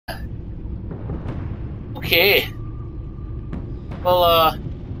Okay. Well,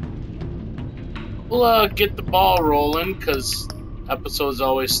 we'll get the ball rolling, because episodes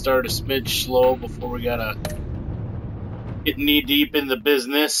always start a smidge slow before we gotta get knee-deep in the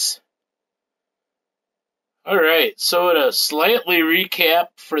business. Alright, so to slightly recap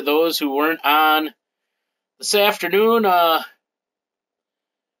for those who weren't on this afternoon,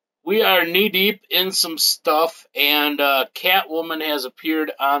 we are knee-deep in some stuff, and Catwoman has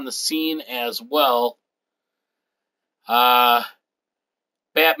appeared on the scene as well.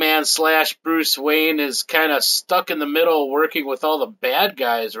 Batman / Bruce Wayne is kind of stuck in the middle working with all the bad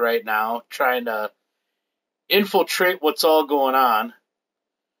guys right now, trying to infiltrate what's all going on.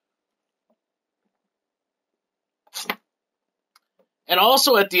 And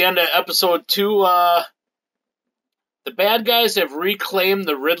also at the end of episode 2, the bad guys have reclaimed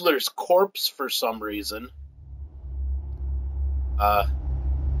the Riddler's corpse for some reason.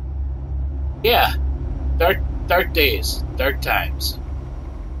 Yeah, dark days, dark times.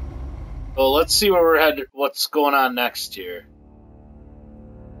 Well, let's see where we're headed, what's going on next here.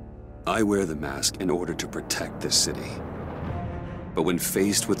 I wear the mask in order to protect this city. But when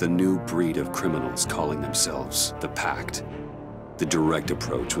faced with a new breed of criminals calling themselves the Pact, the direct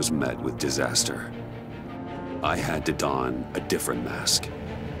approach was met with disaster. I had to don a different mask.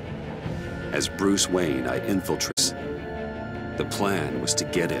 As Bruce Wayne, I infiltrated. The plan was to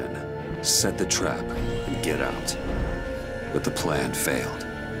get in, set the trap, and get out. But the plan failed.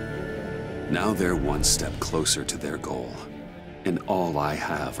 Now they're one step closer to their goal, and all I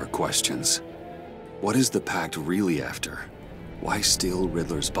have are questions. What is the Pact really after? Why steal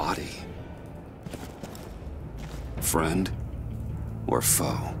Riddler's body? Friend or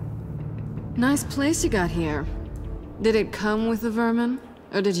foe? Nice place you got here. Did it come with the vermin,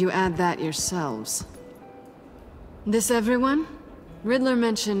 or did you add that yourselves? This everyone? Riddler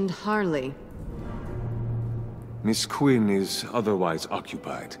mentioned Harley. Miss Quinn is otherwise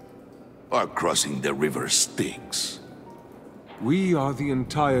occupied. Our crossing the river Styx. We are the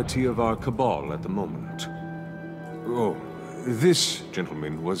entirety of our cabal at the moment. Oh, this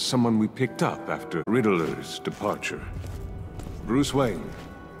gentleman was someone we picked up after Riddler's departure. Bruce Wayne.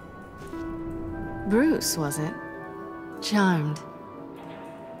 Bruce, was it? Charmed.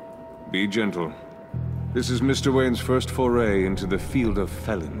 Be gentle. This is Mr. Wayne's first foray into the field of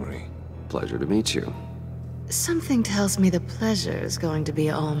felonry. Pleasure to meet you. Something tells me the pleasure is going to be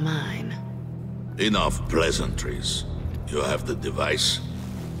all mine. Enough pleasantries. You have the device?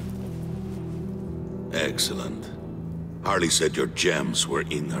 Excellent. Harley said your gems were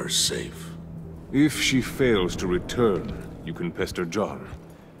in her safe. If she fails to return, you can pester John.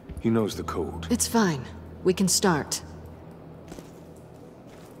 He knows the code. It's fine. We can start.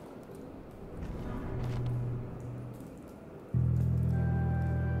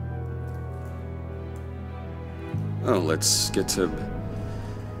 Oh, let's get to...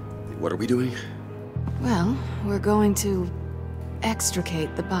 What are we doing? Well, we're going to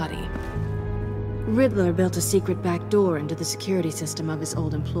extricate the body. Riddler built a secret back door into the security system of his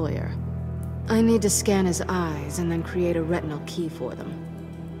old employer. I need to scan his eyes and then create a retinal key for them.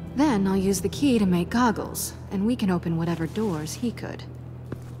 Then I'll use the key to make goggles, and we can open whatever doors he could.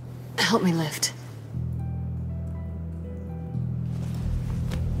 Help me lift.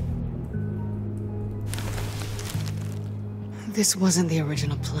 This wasn't the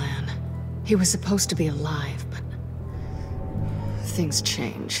original plan. He was supposed to be alive, but things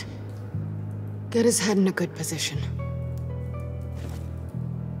change. Get his head in a good position.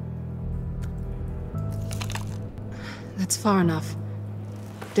 That's far enough.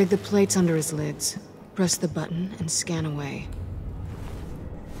 Dig the plates under his lids, press the button, and scan away.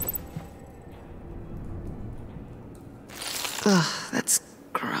 Ugh, that's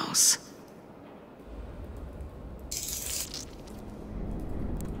gross.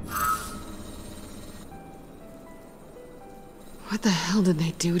 What the hell did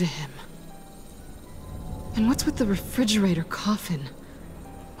they do to him? And what's with the refrigerator coffin?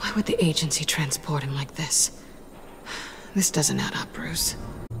 Why would the agency transport him like this? This doesn't add up, Bruce.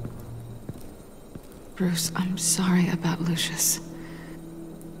 Bruce, I'm sorry about Lucius.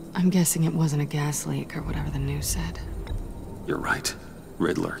 I'm guessing it wasn't a gas leak or whatever the news said. You're right.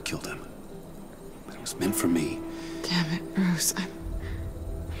 Riddler killed him. But it was meant for me. Damn it, Bruce.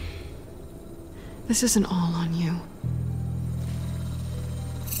 This isn't all on you.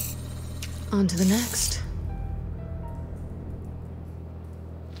 On to the next.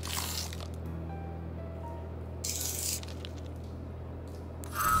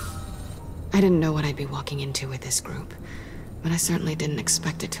 I didn't know what I'd be walking into with this group, but I certainly didn't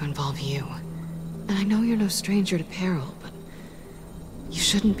expect it to involve you. And I know you're no stranger to peril, but you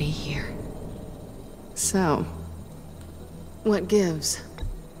shouldn't be here. So, what gives?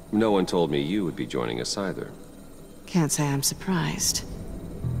 No one told me you would be joining us either. Can't say I'm surprised.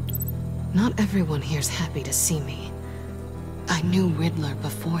 Not everyone here's happy to see me. I knew Riddler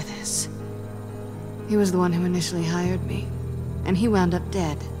before this. He was the one who initially hired me, and he wound up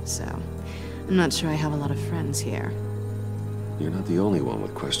dead, so I'm not sure I have a lot of friends here. You're not the only one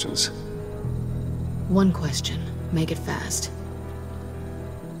with questions. One question. Make it fast.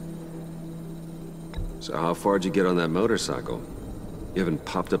 So how far'd you get on that motorcycle? You haven't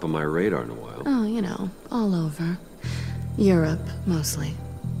popped up on my radar in a while. Oh, you know, all over. Europe, mostly.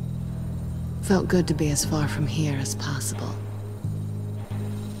 Felt good to be as far from here as possible.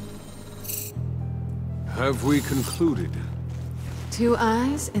 Have we concluded? 2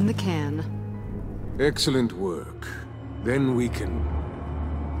 eyes in the can. Excellent work. Then we can...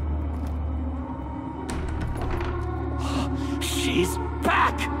 She's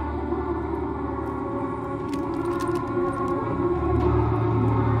back!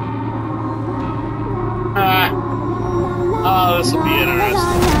 Oh, this will be interesting.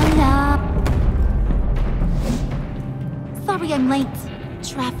 Sorry I'm late.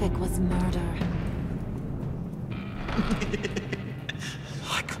 Traffic was murder.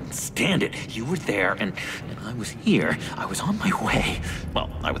 I couldn't stand it. You were there, and I was here. I was on my way. Well,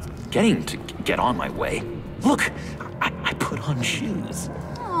 I was getting to get on my way. Look, I put on shoes.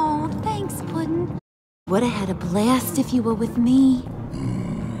 Oh, thanks, Puddin'. Would have had a blast if you were with me.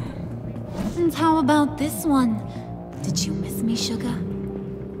 And how about this one? Did you miss me, Sugar?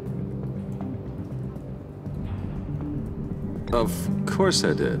 Of course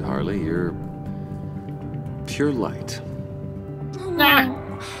I did, Harley. You're... pure light.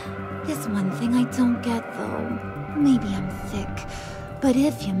 Oh, there's one thing I don't get, though. Maybe I'm thick, but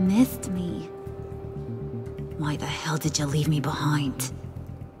if you missed me, why the hell did you leave me behind?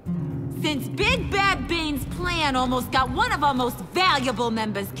 Since Big Bad Bane's plan almost got one of our most valuable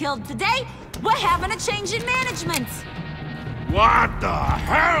members killed today, we're having a change in management. What the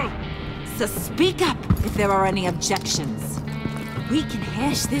hell? So speak up if there are any objections. We can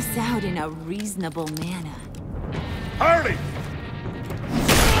hash this out in a reasonable manner. Harley!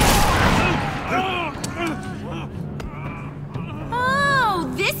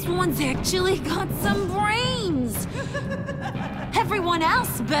 Oh, this one's actually got some brains. Everyone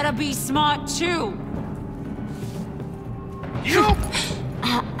else better be smart too. You!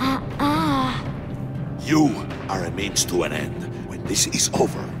 You are a means to an end. When this is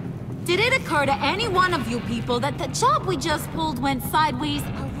over, Did it occur to any one of you people that the job we just pulled went sideways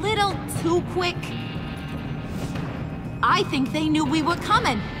a little too quick? I think they knew we were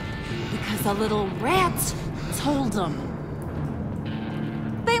coming, because a little rat told them.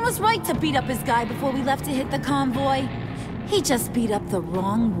 Bane was right to beat up his guy before we left to hit the convoy. He just beat up the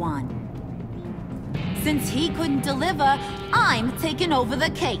wrong one. Since he couldn't deliver, I'm taking over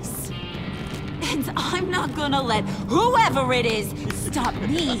the case. And I'm not gonna let whoever it is stop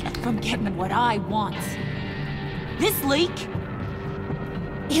me from getting what I want. This leak,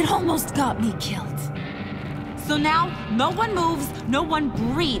 it almost got me killed. So now, no one moves, no one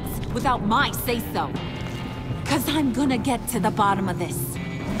breathes without my say-so. 'Cause I'm gonna get to the bottom of this.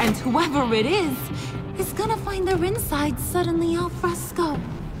 And whoever it is gonna find their insides suddenly al fresco.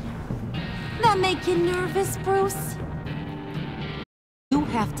 That make you nervous, Bruce? You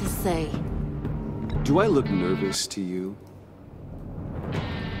have to say. Do I look nervous to you?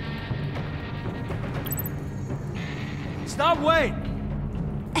 Stop, Wayne!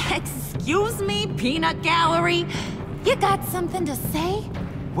 Excuse me, peanut gallery? You got something to say?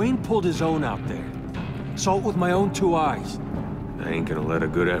 Wayne pulled his own out there. Saw it with my own 2 eyes. I ain't gonna let a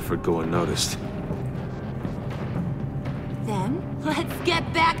good effort go unnoticed. Then, let's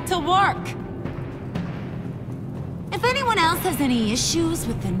get back to work. If anyone else has any issues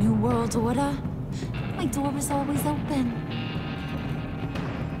with the New World Order, my door is always open.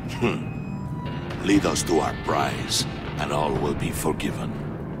 Lead us to our prize, and all will be forgiven.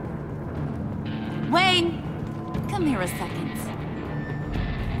 Wayne, come here a second.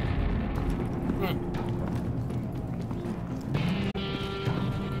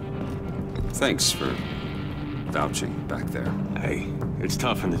 Thanks for vouching back there. Hey, it's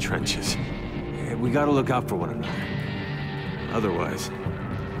tough in the trenches. We gotta look out for one another. Otherwise...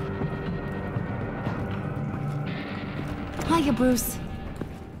 Hiya, Bruce.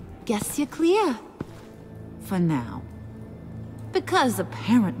 Guess you're clear. For now. Because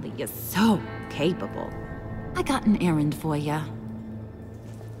apparently you're so capable. I got an errand for ya.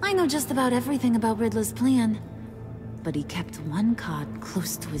 I know just about everything about Riddler's plan. But he kept one card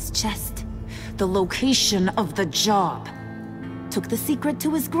close to his chest. The location of the job. Took the secret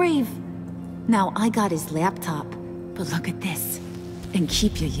to his grave. Now, I got his laptop, but look at this. And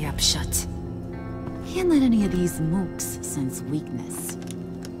keep your yap shut. Can't let any of these mooks sense weakness.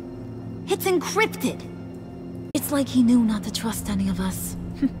 It's encrypted! It's like he knew not to trust any of us.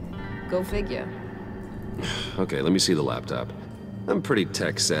 Go figure. Okay, let me see the laptop. I'm pretty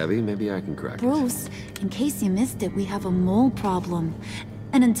tech savvy, maybe I can crack it. Bruce, in case you missed it, we have a mole problem.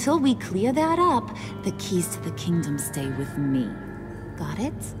 And until we clear that up, the keys to the kingdom stay with me. Got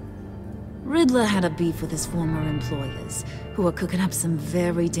it? Riddler had a beef with his former employers, who are cooking up some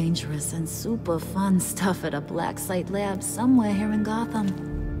very dangerous and super fun stuff at a black site lab somewhere here in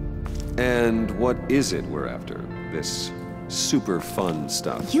Gotham. And what is it we're after? This super fun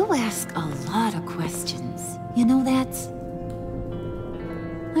stuff? You ask a lot of questions. You know that?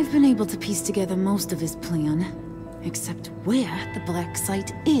 I've been able to piece together most of his plan, except where the black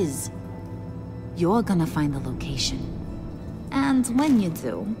site is. You're gonna find the location. And when you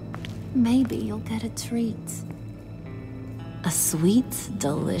do, maybe you'll get a treat. A sweet,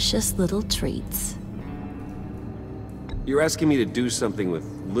 delicious little treat. You're asking me to do something with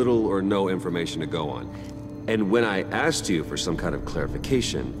little or no information to go on. And when I asked you for some kind of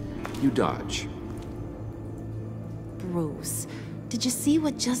clarification, you dodge. Bruce, did you see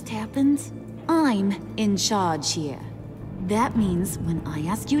what just happened? I'm in charge here. That means when I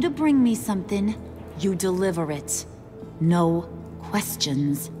ask you to bring me something, you deliver it. No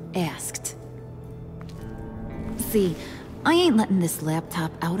questions asked. See, I ain't letting this laptop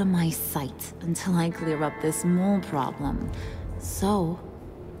out of my sight until I clear up this mole problem. So,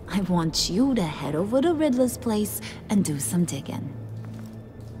 I want you to head over to Riddler's place and do some digging.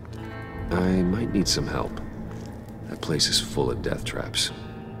 I might need some help. That place is full of death traps.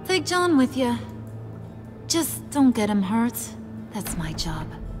 Take John with you. Just don't get him hurt. That's my job.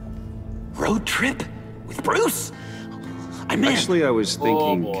 Road trip? With Bruce? I'm in. Actually, I was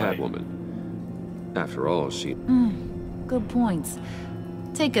thinking boy. Catwoman. After all, she... Good point.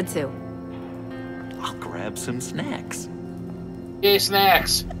 Take her too. I'll grab some snacks. Yay,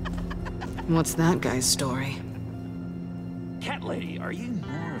 snacks. What's that guy's story? Cat lady, are you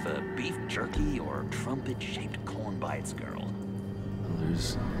more of a beef jerky or trumpet-shaped corn bites girl?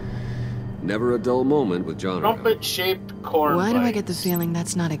 There's never a dull moment with John. Trumpet-shaped corn Why do I bites. get the feeling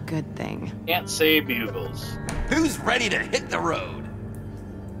that's not a good thing? Can't say bugles. Who's ready to hit the road?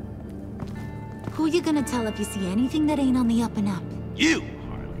 Who you gonna tell if you see anything that ain't on the up and up? You,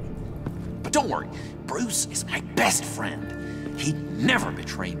 Harley. But don't worry, Bruce is my best friend. He'd never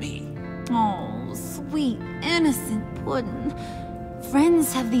betray me. Oh, sweet, innocent puddin'.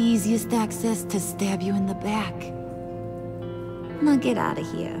 Friends have the easiest access to stab you in the back. Now get out of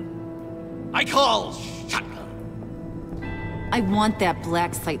here. I call shotgun. I want that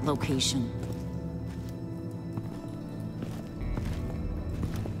black site location.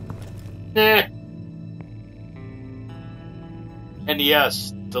 Eh. And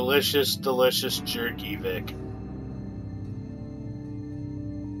yes, delicious, delicious jerky, Vic.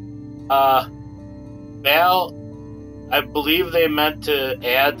 Val, I believe they meant to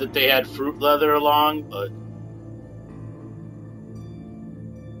add that they had fruit leather along, but...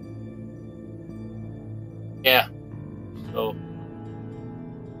 yeah. So...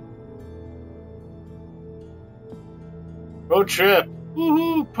 road trip.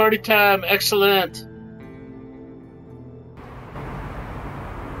 Woohoo! Party time! Excellent!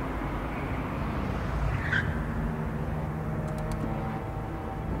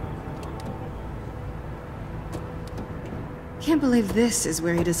 Can't believe this is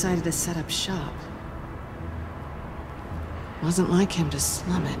where he decided to set up shop. Wasn't like him to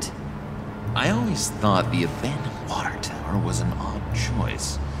slum it. I always thought the abandoned water tower was an odd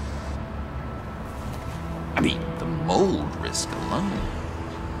choice. I mean, the mold risk alone.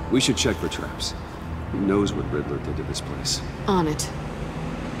 We should check for traps. Who knows what Riddler did to this place? On it.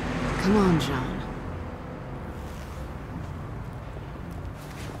 Come on, John.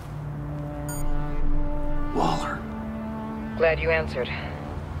 Waller. Glad you answered.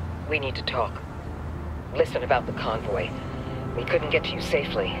 We need to talk. Listen about the convoy. We couldn't get to you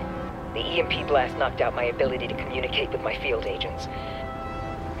safely. The EMP blast knocked out my ability to communicate with my field agents.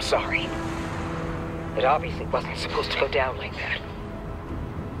 Sorry. It obviously wasn't supposed to go down like that.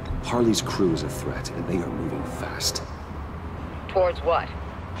 Harley's crew is a threat, and they are moving fast. Towards what?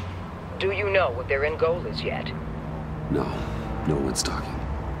 Do you know what their end goal is yet? No, no one's talking.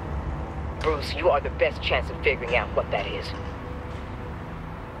 Bruce, you are the best chance of figuring out what that is.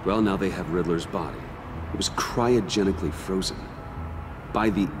 Well, now they have Riddler's body. It was cryogenically frozen. By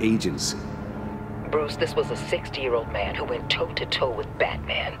the agency. Bruce, this was a 60-year-old man who went toe-to-toe with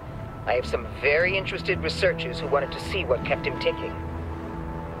Batman. I have some very interested researchers who wanted to see what kept him ticking.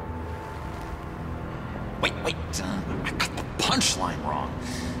 Wait. I got the punchline wrong.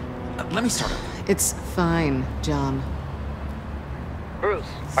 Let me start over. It's fine, John. Bruce,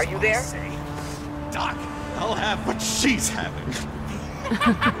 are you there? Doc, I'll have what she's having.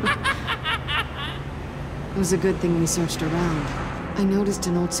 It was a good thing we searched around. I noticed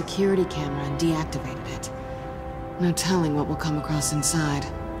an old security camera and deactivated it. No telling what we'll come across inside.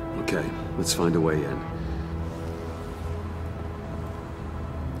 Okay, let's find a way in.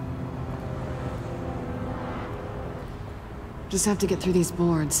 Just have to get through these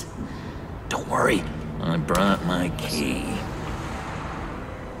boards. Don't worry, I brought my key.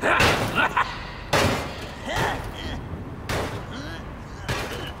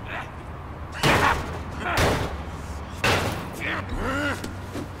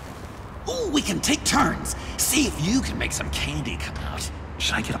 Ooh, we can take turns. See if you can make some candy come out.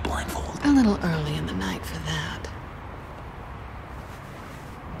 Should I get a blindfold? A little early in the night for that.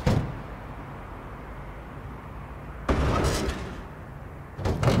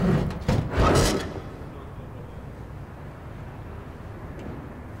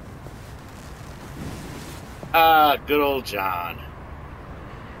 Good old John.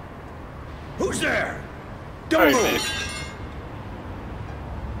 Who's there? Don't Don't move.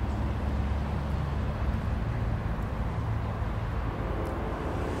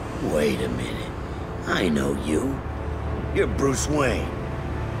 Wait a minute. I know you. You're Bruce Wayne.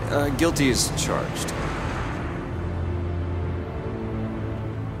 Guilty as charged.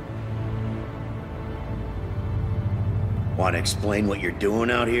 Want to explain what you're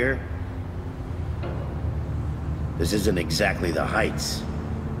doing out here? This isn't exactly the Heights.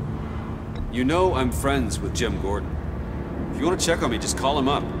 You know I'm friends with Jim Gordon. If you want to check on me, just call him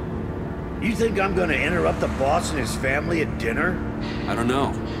up. You think I'm gonna interrupt the boss and his family at dinner? I don't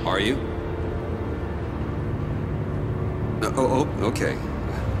know. Are you? Okay.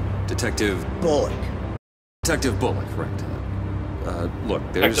 Detective... Bullock. Detective Bullock, right. Look,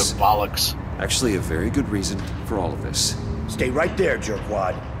 there's... Detective Bollocks. actually a very good reason for all of this. Stay right there,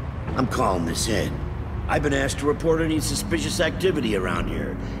 jerkwad. I'm calling this in. I've been asked to report any suspicious activity around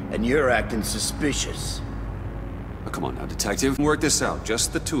here, and you're acting suspicious. Oh, come on now, Detective. Work this out,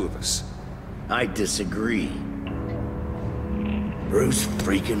 just the two of us. I disagree. Bruce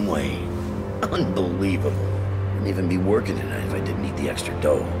freaking Wayne. Unbelievable. Wouldn't even be working tonight if I didn't need the extra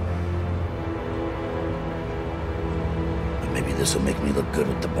dough. But maybe this will make me look good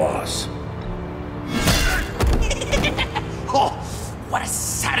with the boss. Oh, what a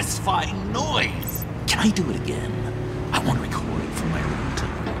satisfying noise! Can I do it again? I want to record it for my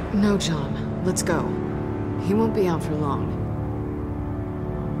ringtone. No, John. Let's go. He won't be out for long.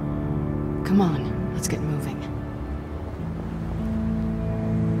 Come on, let's get moving.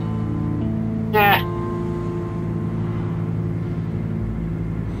 Yeah.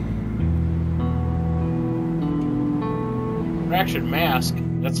 Fraction mask.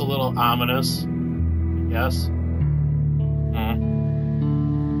 That's a little ominous. Yes.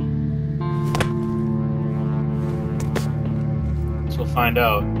 So we'll find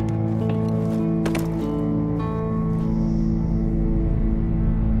out.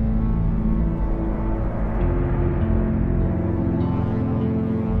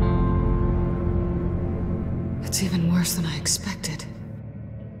 It's even worse than I expected.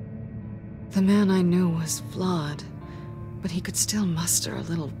 The man I knew was flawed, but he could still muster a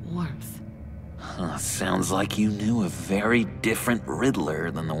little warmth. Huh, sounds like you knew a very different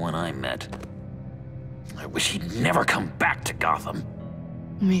Riddler than the one I met. I wish he'd never come back to Gotham.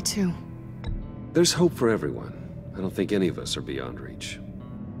 Me too. There's hope for everyone. I don't think any of us are beyond reach.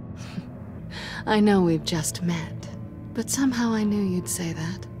 I know we've just met, but somehow I knew you'd say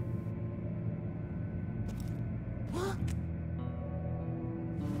that.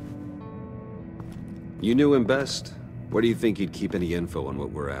 You knew him best. Where do you think he'd keep any info on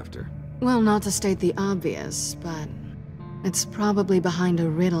what we're after? Well, not to state the obvious, but it's probably behind a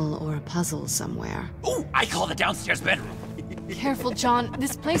riddle or a puzzle somewhere. Oh, I call the downstairs bedroom. Careful, John.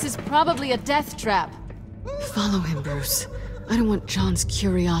 This place is probably a death trap. Follow him, Bruce. I don't want John's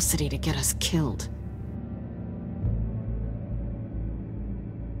curiosity to get us killed.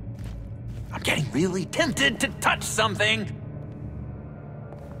 I'm getting really tempted to touch something.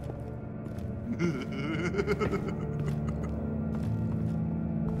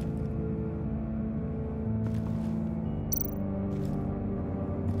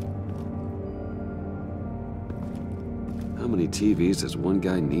 How many TVs does one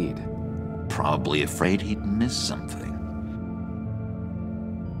guy need? Probably afraid he'd miss something.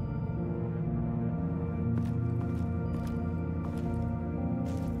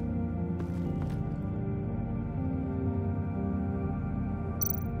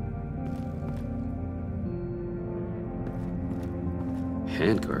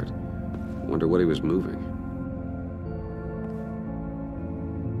 Handguard? Wonder what he was moving.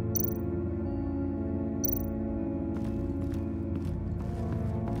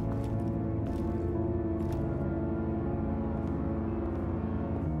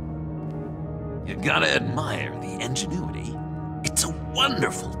 You gotta admire the ingenuity. It's a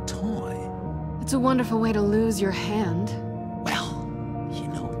wonderful toy. It's a wonderful way to lose your hand. Well, you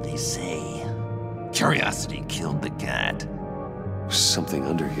know what they say. Curiosity killed the cat. There's something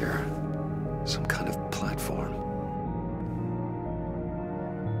under here. Some kind of platform.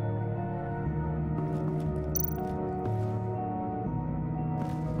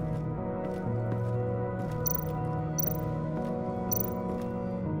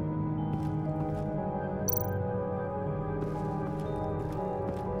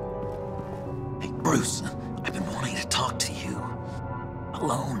 Hey, Bruce, I've been wanting to talk to you.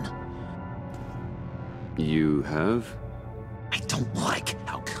 Alone. You have? I don't like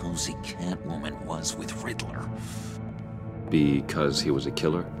how cozy Catwoman was with Riddler. Because he was a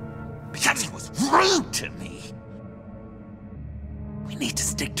killer? Because he was rude to me! We need to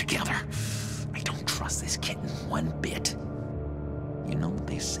stick together. I don't trust this kitten one bit. You know what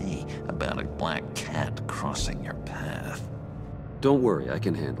they say about a black cat crossing your path? Don't worry, I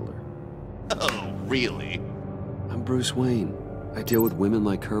can handle her. Oh, really? I'm Bruce Wayne. I deal with women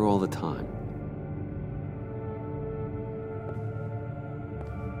like her all the time.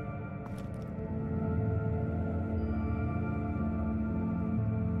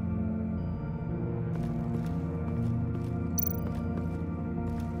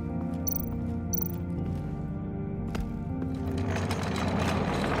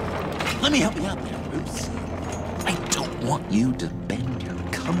 Let me help you out there, Bruce. I don't want you to bend your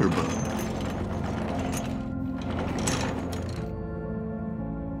collarbone.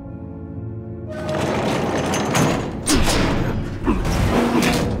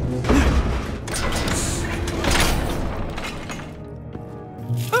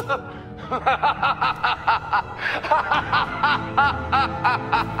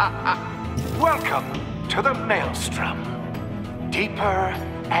 Welcome to the Maelstrom. Deeper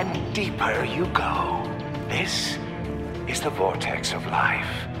and deeper you go. This is the vortex of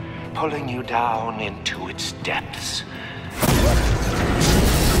life, pulling you down into its depths.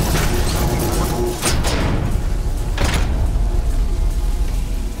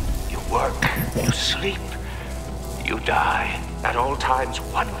 You work, you sleep, you die. At all times,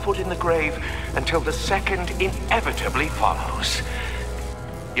 1 foot in the grave until the second inevitably follows.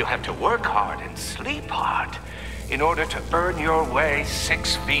 You have to work hard and sleep hard in order to earn your way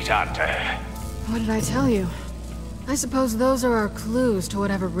 6 feet under. What did I tell you? I suppose those are our clues to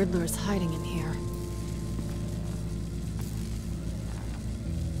whatever Riddler is hiding in here.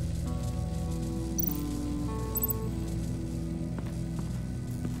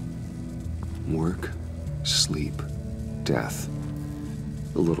 Work, sleep, death.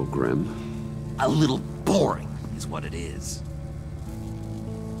 A little grim. A little boring is what it is.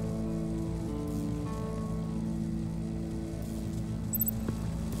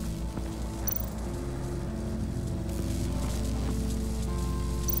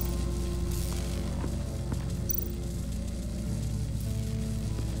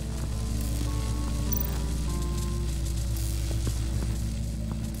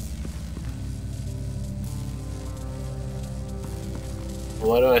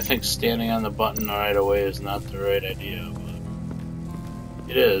 Why do I think standing on the button right away is not the right idea?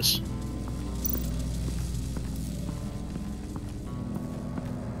 But it is.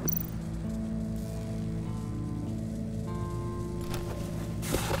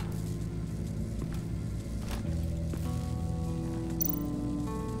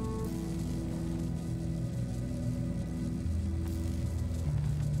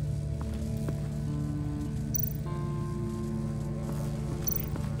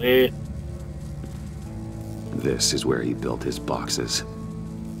 This is where he built his boxes.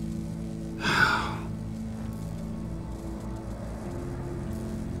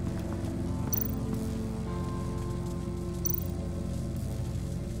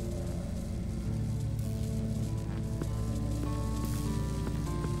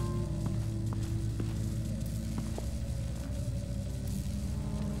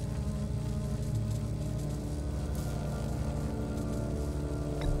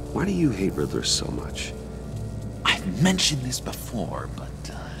 Why do you hate Riddler so much? I've mentioned this before, but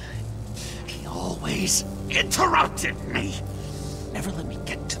he always interrupted me. Never let me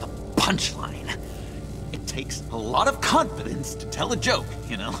get to the punchline. It takes a lot of confidence to tell a joke,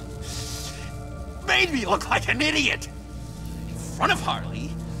 you know? Made me look like an idiot in front of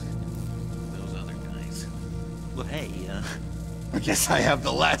Harley. Those other guys. Well, hey, I guess I have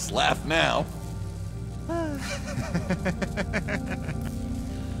the last laugh now.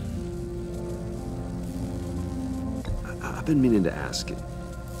 I've been meaning to ask you.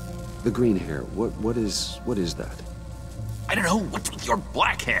 The green hair, what is that? I don't know, what's with your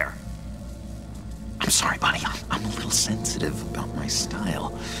black hair? I'm sorry, buddy, I'm a little sensitive about my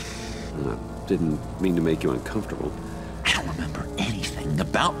style. Didn't mean to make you uncomfortable. I don't remember anything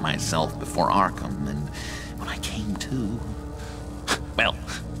about myself before Arkham, and when I came to, well,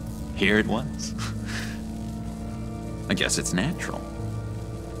 here it was. I guess it's natural.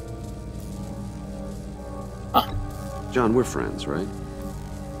 John, we're friends, right?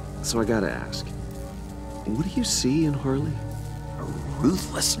 So I gotta ask, what do you see in Harley? Her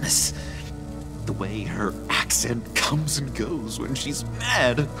ruthlessness. The way her accent comes and goes when she's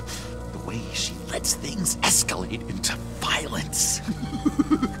mad. The way she lets things escalate into violence.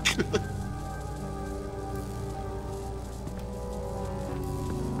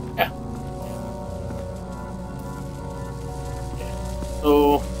 Yeah.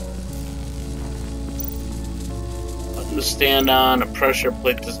 So, nothing to stand on, a pressure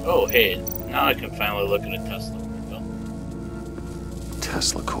plate. Oh, hey, now I can finally look at a Tesla window.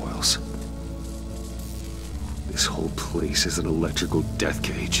 Tesla coils. This whole place is an electrical death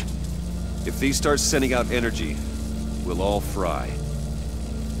cage. If these start sending out energy, we'll all fry.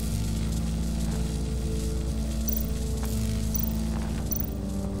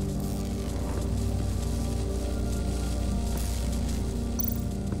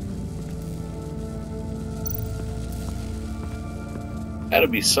 Gotta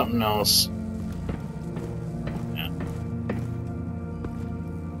be something else.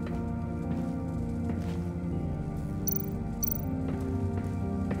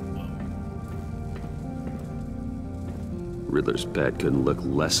 Riddler's bed couldn't look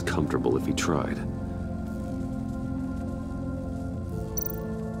less comfortable if he tried.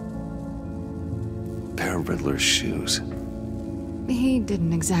 Pair of Riddler's shoes. He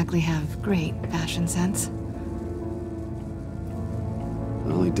didn't exactly have great fashion sense.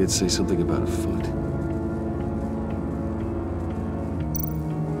 Well, he did say something about a foot.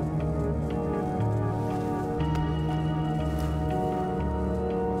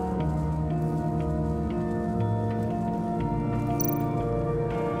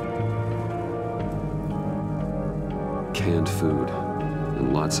 Canned food,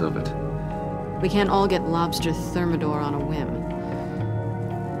 and lots of it. We can't all get lobster thermidor on a whim.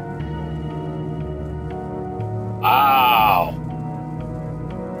 Ow!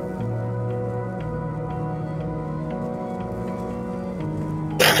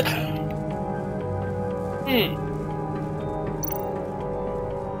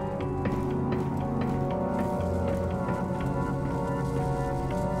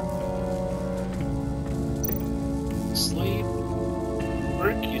 Sleep.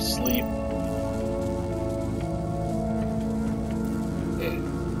 Work, you sleep. Okay.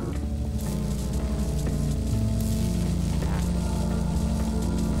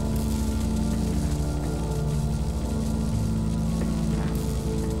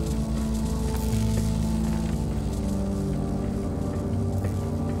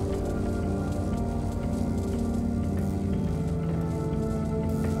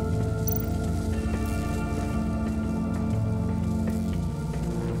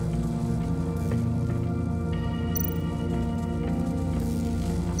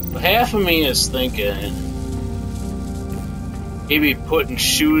 Half of me is thinking maybe putting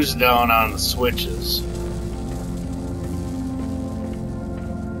shoes down on the switches.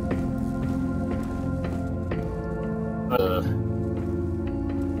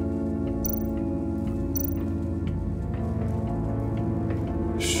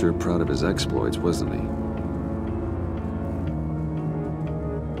 Sure proud of his exploits, wasn't he?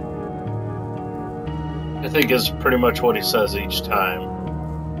 I think is pretty much what he says each time.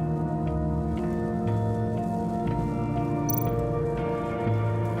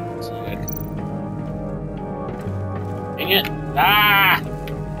 Dang it! Ah!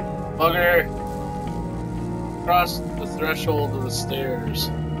 Bugger! Cross the threshold of the stairs.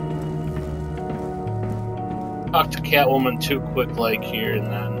 Talk to Catwoman too quick like here and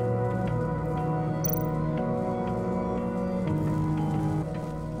then.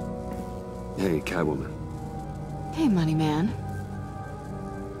 Hey, Catwoman. Hey, Money Man.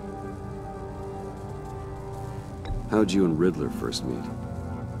 How'd you and Riddler first meet?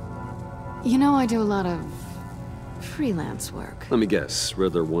 You know, I do a lot of freelance work. Let me guess,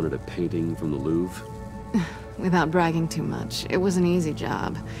 Riddler wanted a painting from the Louvre? Without bragging too much, it was an easy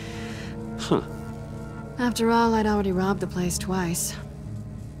job. Huh. After all, I'd already robbed the place twice.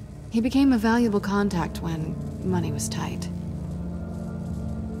 He became a valuable contact when money was tight.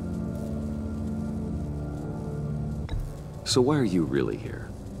 So why are you really here?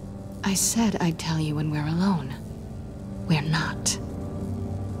 I said I'd tell you when we're alone. We're not.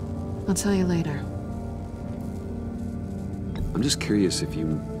 I'll tell you later. I'm just curious if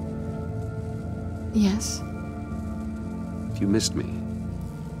you... Yes? If you missed me.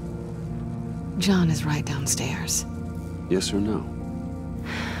 John is right downstairs. Yes or no?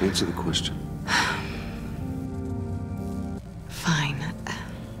 Answer the question. Fine.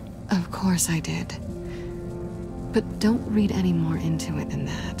 Of course I did. But don't read any more into it than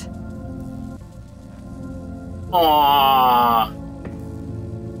that. Aww.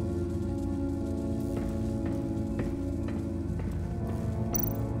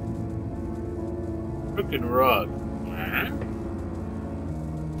 Crooked rug.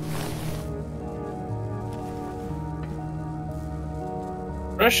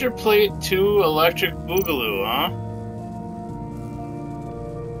 Pressure plate 2 electric boogaloo, huh?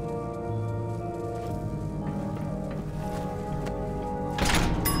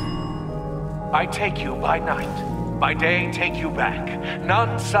 I take you by night, by day take you back.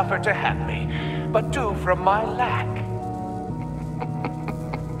 None suffer to have me, but do from my lack.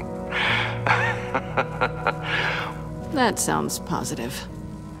 That sounds positive.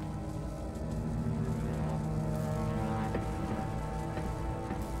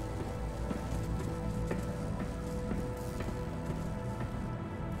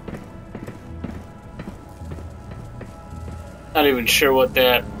 Not even sure what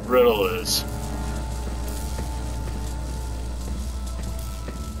that riddle is.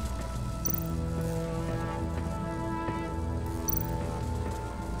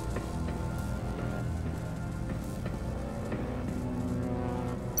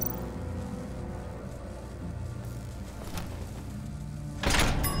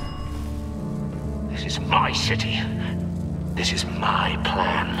 This is my city. This is my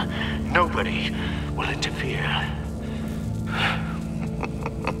plan. Nobody will interfere.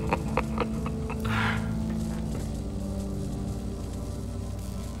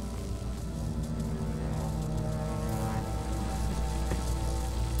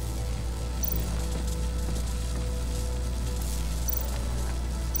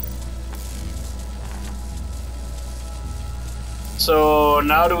 So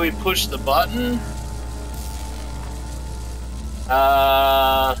now do we push the button?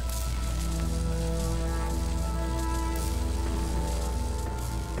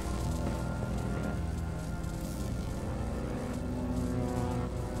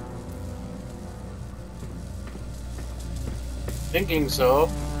 Thinking so.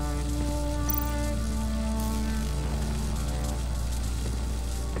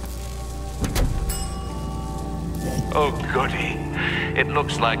 Oh, goody. It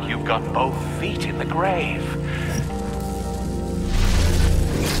looks like you've got both feet in the grave.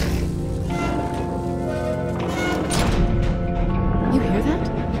 You hear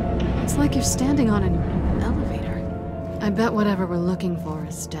that? It's like you're standing on an elevator. I bet whatever we're looking for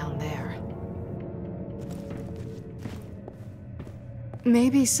is down there.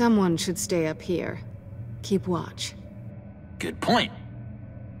 Maybe someone should stay up here. Keep watch. Good point.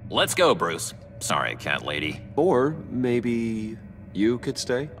 Let's go, Bruce. Sorry, cat lady. Or maybe you could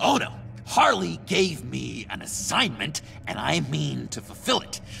stay? Oh no. Harley gave me an assignment, and I mean to fulfill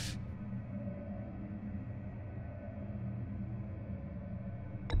it.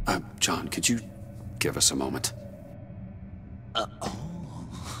 John, could you give us a moment?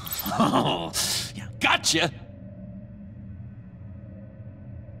 Oh, yeah, gotcha.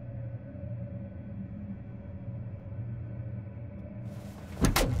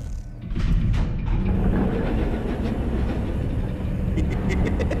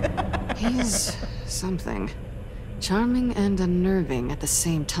 He's something. Charming and unnerving at the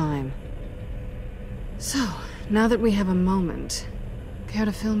same time. So, now that we have a moment, care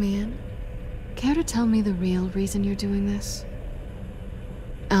to fill me in? Care to tell me the real reason you're doing this?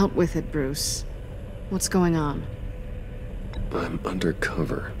 Out with it, Bruce. What's going on? I'm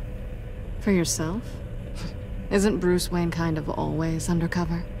undercover. For yourself? Isn't Bruce Wayne kind of always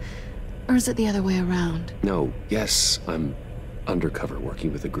undercover? Or is it the other way around? No, yes, I'm undercover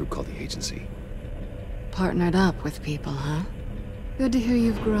working with a group called the Agency. Partnered up with people, huh? Good to hear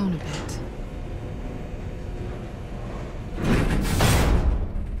you've grown a bit.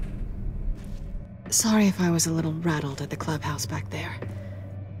 Sorry if I was a little rattled at the clubhouse back there.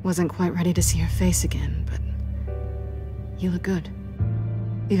 Wasn't quite ready to see your face again, but you look good.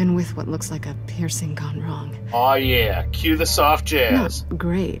 Even with what looks like a piercing gone wrong. Aw yeah, cue the soft jazz. Not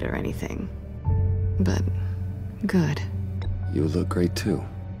great or anything, but good. You look great too.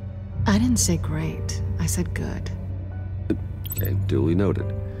 I didn't say great, I said good. Okay, duly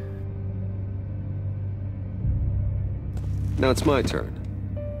noted. Now it's my turn.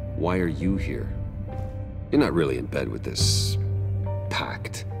 Why are you here? You're not really in bed with this...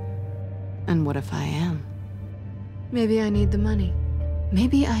 pact. And what if I am? Maybe I need the money.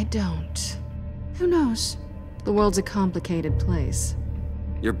 Maybe I don't. Who knows? The world's a complicated place.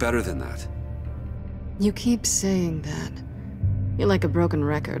 You're better than that. You keep saying that. You're like a broken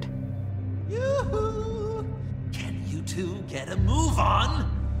record. Yoo-hoo! Can you two get a move on?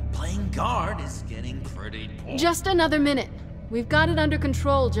 Playing guard is getting pretty boring. Just another minute. We've got it under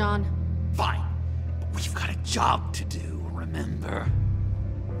control, John. Fine. But we've got a job to do, remember?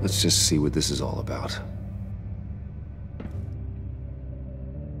 Let's just see what this is all about.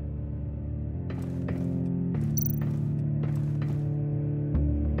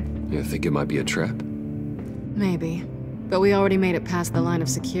 You think it might be a trap? Maybe. But we already made it past the line of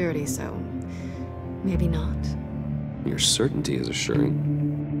security, so... maybe not. Your certainty is assuring.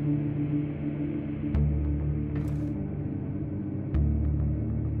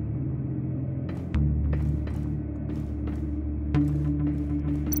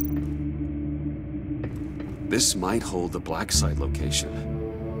 This might hold the black site location.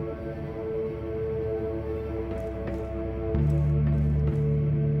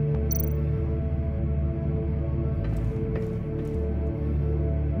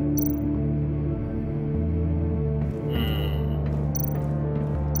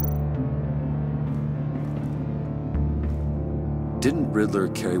 Didn't Riddler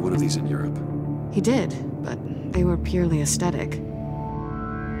carry one of these in Europe? He did, but they were purely aesthetic.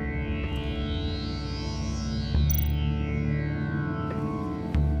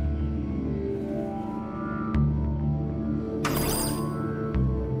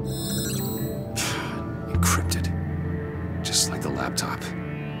 Encrypted. Just like the laptop.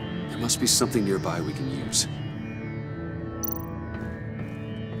 There must be something nearby we can use.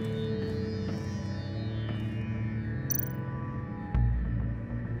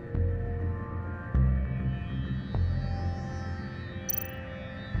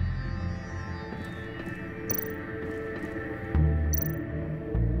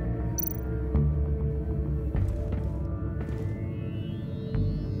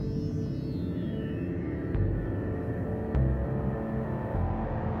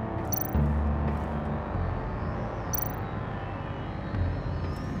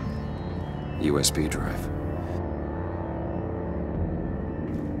 USB drive.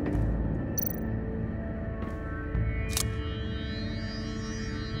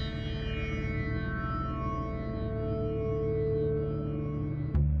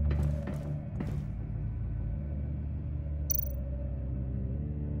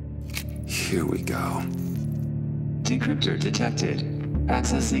 Here we go. Decryptor detected.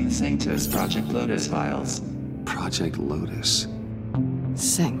 Accessing Sanctus Project Lotus files. Project Lotus?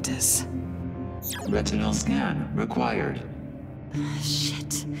 Sanctus. Retinal scan required.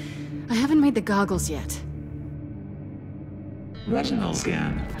 Shit. I haven't made the goggles yet. Retinal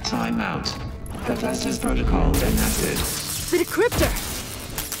scan. Timeout. Hephaestus protocol enacted. The decryptor!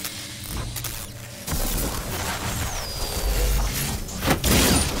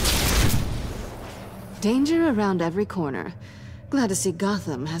 Danger around every corner. Glad to see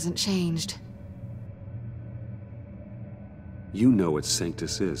Gotham hasn't changed. You know what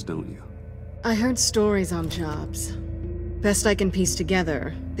Sanctus is, don't you? I heard stories on jobs. Best I can piece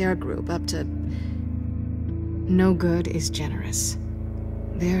together, they're a group up to... no good is generous.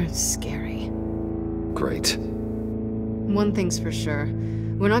 They're scary. Great. One thing's for sure.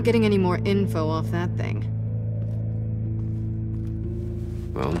 We're not getting any more info off that thing.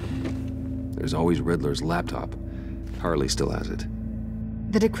 Well, there's always Riddler's laptop. Harley still has it.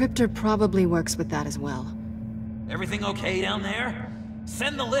 The decryptor probably works with that as well. Everything okay down there?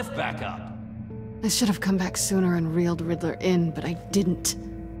 Send the lift back up. I should have come back sooner and reeled Riddler in, but I didn't.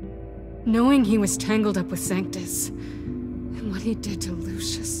 Knowing he was tangled up with Sanctus, and what he did to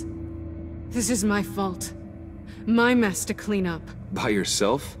Lucius. This is my fault. My mess to clean up. By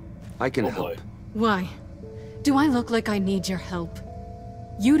yourself? I can help. Why? Do I look like I need your help?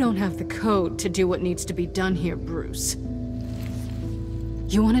 You don't have the code to do what needs to be done here, Bruce.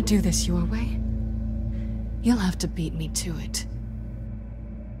 You want to do this your way? You'll have to beat me to it.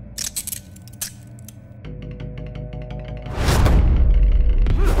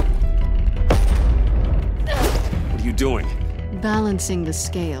 What are you doing? Balancing the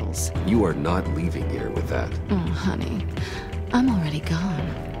scales. You are not leaving here with that. Oh, honey. I'm already gone.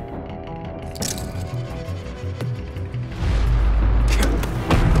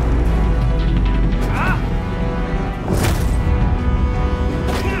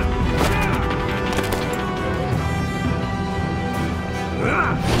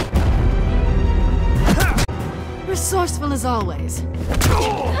 Resourceful Well as always.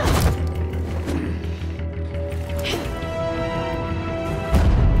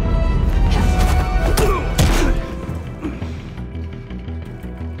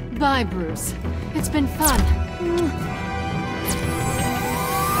 Bye, Bruce. It's been fun.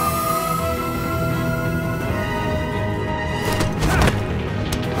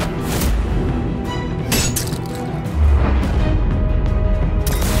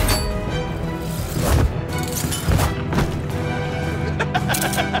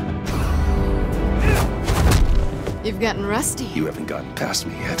 You've gotten rusty. You haven't gotten past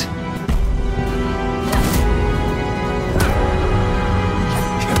me yet.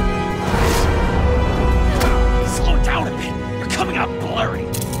 Slow down a bit. You're coming out blurry.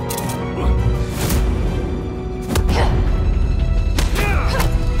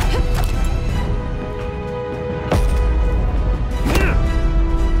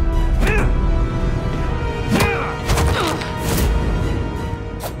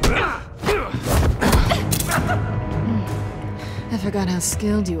 I forgot how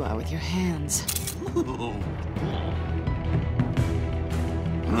skilled you are with your hands.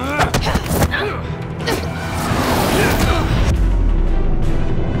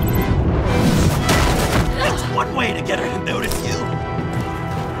 That's one way to get her to notice you.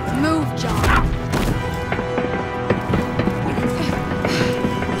 Move, John.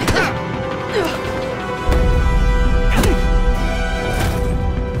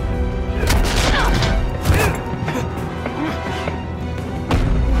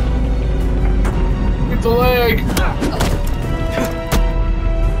 The leg!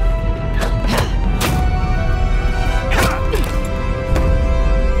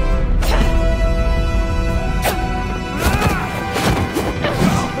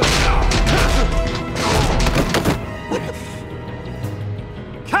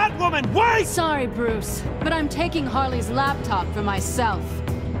 Catwoman, wait! Sorry, Bruce, but I'm taking Harley's laptop for myself.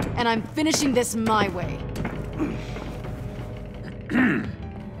 And I'm finishing this my way.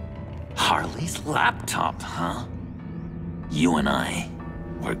 Harley's laptop, huh? You and I,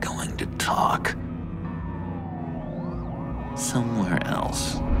 we're going to talk. Somewhere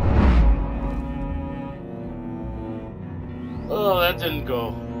else. Oh, that didn't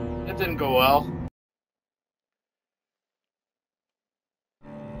go well.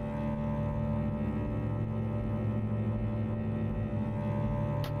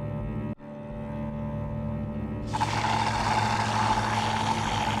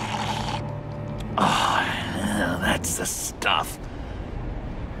 That's the stuff.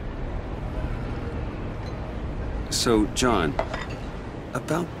 So, John,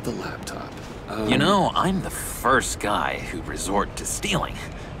 about the laptop. You know, I'm the first guy who'd resort to stealing.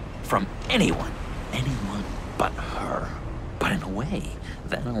 From anyone. Anyone but her. But in a way,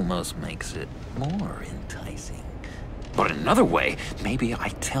 that almost makes it more enticing. But in another way, maybe I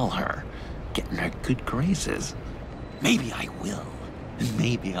tell her, get in her good graces. Maybe I will. And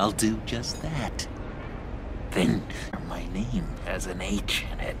maybe I'll do just that. Then my name has an H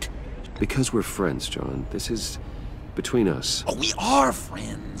in it. Because we're friends, John. This is between us. Oh, we are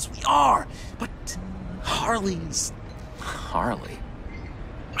friends. We are. But Harley's... Harley?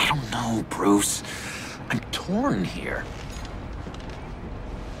 I don't know, Bruce. I'm torn here.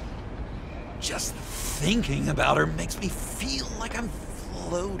 Just thinking about her makes me feel like I'm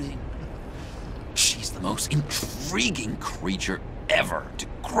floating. She's the most intriguing creature ever to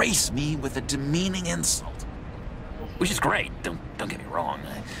grace me with a demeaning insult. Which is great, don't get me wrong.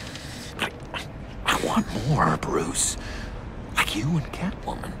 I want more, Bruce. Like you and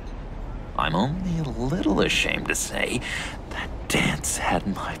Catwoman. I'm only a little ashamed to say that dance had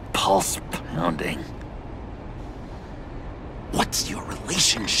my pulse pounding. What's your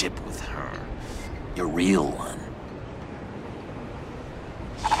relationship with her? Your real one?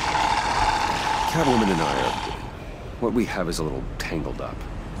 Catwoman and I are... what we have is a little tangled up.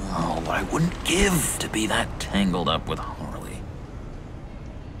 Oh, but I wouldn't give to be that tangled up with Harley.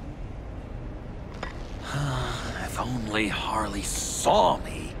 If only Harley saw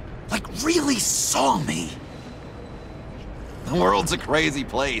me. Like, really saw me. The world's a crazy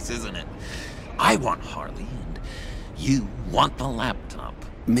place, isn't it? I want Harley, and you want the laptop.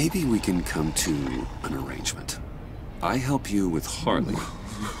 Maybe we can come to an arrangement. I help you with Harley.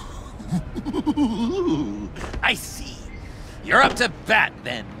 I see. You're up to bat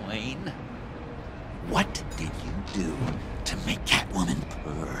then, Wayne. What did you do to make Catwoman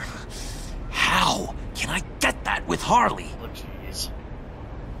purr? How can I get that with Harley? Oh, jeez.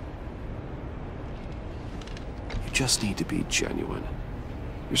 You just need to be genuine.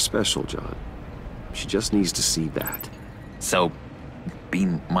 You're special, John. She just needs to see that. So, be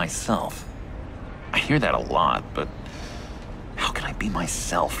myself. I hear that a lot, but be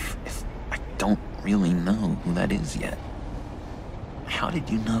myself if I don't really know who that is yet? How did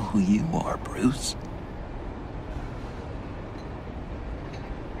you know who you are, Bruce?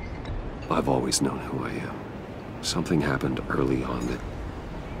 I've always known who I am. Something happened early on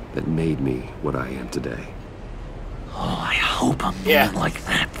that made me what I am today. Oh, I hope a man like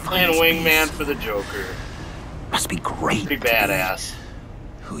that playing wingman for the Joker. Must be great. Pretty badass.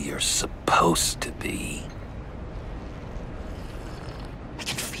 Who you're supposed to be. I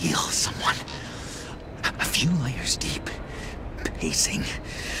can feel someone a few layers deep, pacing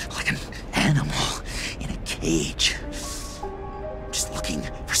like an animal in a cage. Just looking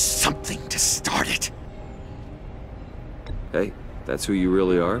for something to start it. Hey, that's who you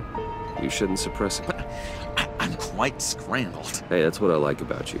really are? You shouldn't suppress it. But I'm quite scrambled. Hey, that's what I like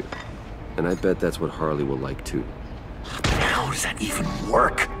about you. And I bet that's what Harley will like too. How does that even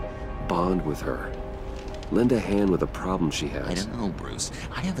work? Bond with her. Lend a hand with a problem she has. I don't know, Bruce.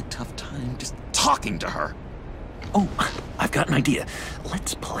 I have a tough time just talking to her. Oh, I've got an idea.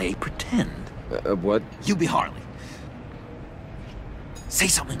 Let's play pretend. What? You be Harley. Say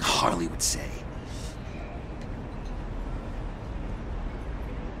something Harley would say.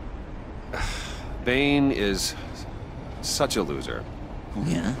 Bane is such a loser.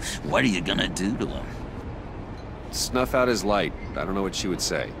 Yeah? What are you gonna do to him? Snuff out his light. I don't know what she would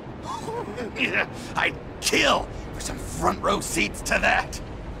say. Yeah, I'd kill for some front row seats to that.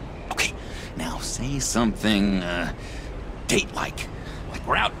 Okay, now say something, date-like. Like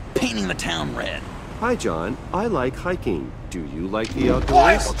we're out painting the town red. Hi, John. I like hiking. Do you like the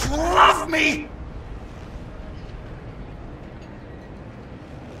outdoors? Boys, love me!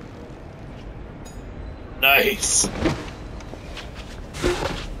 Nice.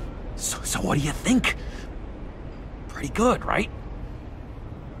 So what do you think? Pretty good, right?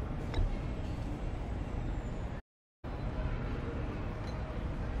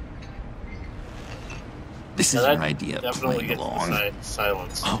 This is your idea of definitely playing along.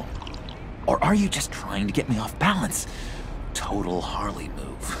 Silence. Oh. Or are you just trying to get me off balance? Total Harley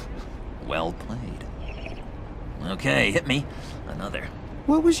move. Well played. Okay, hit me. Another.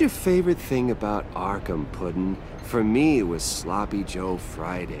 What was your favorite thing about Arkham, Puddin'? For me, it was Sloppy Joe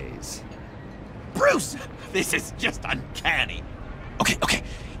Fridays. Bruce! This is just uncanny. Okay,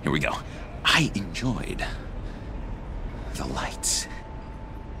 here we go. I enjoyed the lights.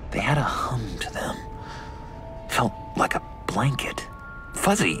 They had a hum to them. Felt like a blanket.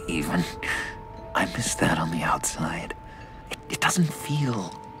 Fuzzy, even. I miss that on the outside. It doesn't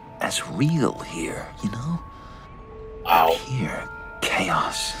feel as real here, you know? Out here,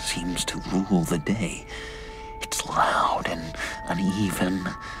 chaos seems to rule the day. It's loud and uneven.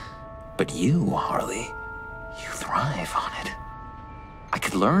 But you, Harley, you thrive on it. I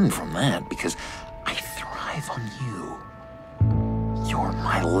could learn from that because I thrive on you. You're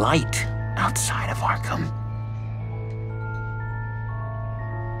my light outside of Arkham.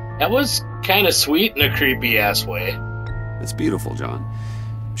 That was kind of sweet in a creepy-ass way. It's beautiful, John.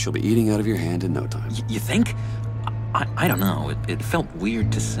 She'll be eating out of your hand in no time. You think? I don't know. It felt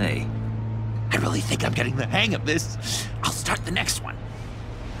weird to say. I really think I'm getting the hang of this. I'll start the next one.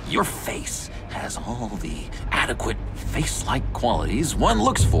 Your face has all the adequate face-like qualities one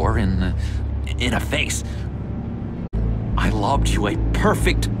looks for in a face. I lobbed you a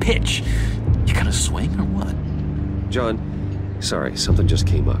perfect pitch. You gonna swing or what? John, sorry, something just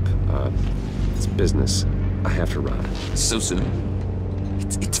came up. It's business. I have to run. So soon?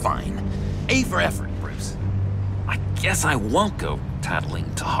 It's fine. A for effort, Bruce. I guess I won't go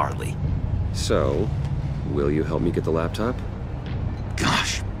tattling to Harley. So, will you help me get the laptop?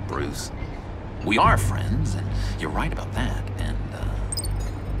 Gosh, Bruce. We are friends, and you're right about that, and,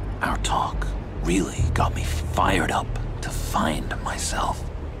 our talk really got me fired up to find myself.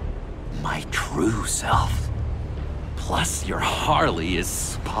 My true self. Plus, your Harley is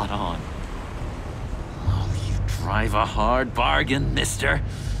spot on. Oh, you drive a hard bargain, mister.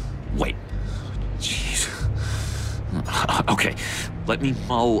 Wait. Jeez. Okay, let me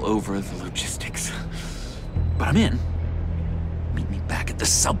mull over the logistics. But I'm in. Meet me back at the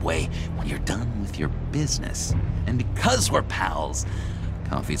subway when you're done with your business. And because we're pals,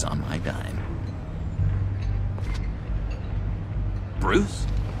 coffee's on my dime. Bruce?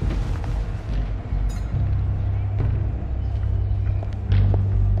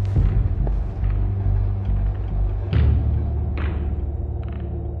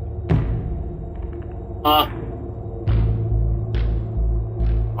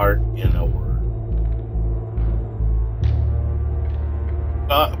 Art in a word.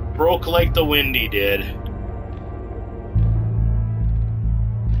 Broke like the wind he did.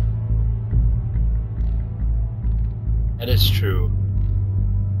 That is true.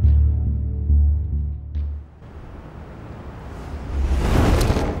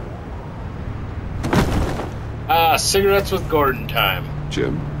 Cigarettes with Gordon time.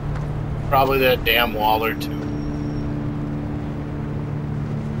 Jim? Probably that damn Waller, too.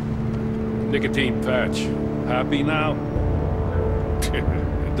 Nicotine patch. Happy now?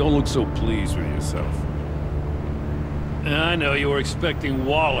 Don't look so pleased with yourself. I know you were expecting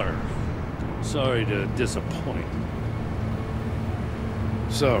Waller. Sorry to disappoint.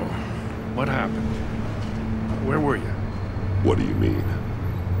 So, what happened? Where were you? What do you mean?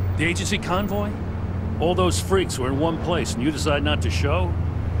 The agency convoy? All those freaks were in one place and you decide not to show?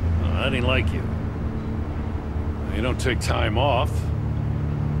 Oh, I didn't like you. You don't take time off.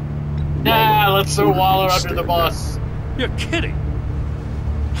 Nah, let's throw Waller under the bus. You're kidding.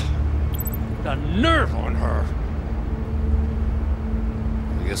 The nerve on her.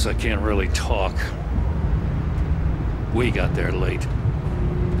 I guess I can't really talk. We got there late.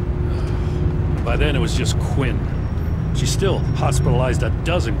 By then it was just Quinn. She still hospitalized a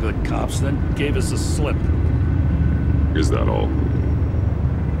dozen good cops, then gave us a slip. Is that all?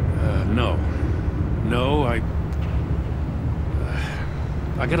 No. No, I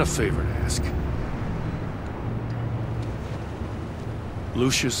got a favor to ask.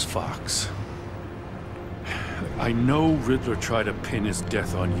 Lucius Fox. I know Riddler tried to pin his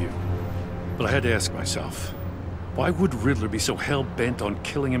death on you, but I had to ask myself, why would Riddler be so hell-bent on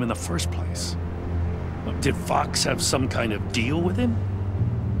killing him in the first place? Did Fox have some kind of deal with him?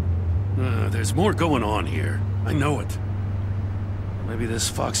 There's more going on here. I know it. Maybe this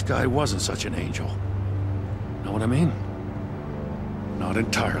Fox guy wasn't such an angel. Know what I mean? Not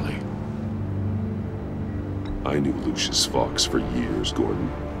entirely. I knew Lucius Fox for years,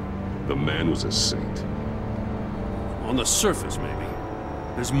 Gordon. The man was a saint. On the surface, maybe.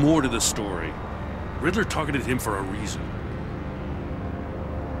 There's more to the story. Riddler targeted him for a reason.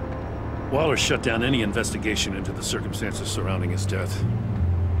 Waller shut down any investigation into the circumstances surrounding his death.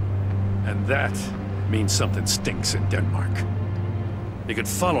 And that means something stinks in Denmark. You could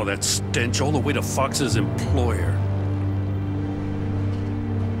follow that stench all the way to Fox's employer.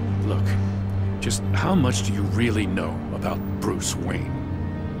 Look, just how much do you really know about Bruce Wayne?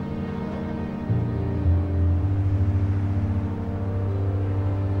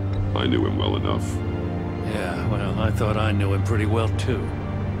 I knew him well enough. Yeah, well, I thought I knew him pretty well, too.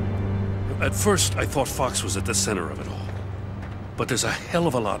 At first, I thought Fox was at the center of it all. But there's a hell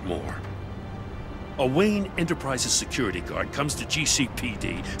of a lot more. A Wayne Enterprises security guard comes to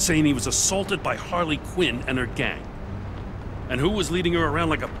GCPD saying he was assaulted by Harley Quinn and her gang. And who was leading her around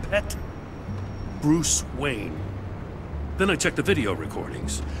like a pet? Bruce Wayne. Then I checked the video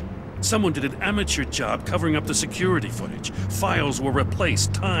recordings. Someone did an amateur job covering up the security footage. Files were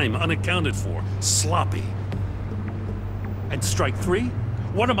replaced, time unaccounted for, sloppy. And strike three?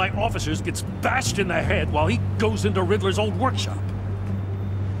 One of my officers gets bashed in the head while he goes into Riddler's old workshop.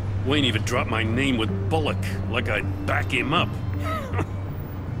 Wayne even dropped my name with Bullock, like I'd back him up.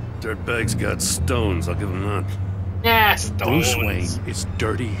 Dirtbag's got stones, I'll give him that. Yeah, stones. Bruce Wayne is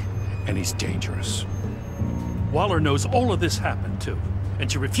dirty, and he's dangerous. Waller knows all of this happened, too,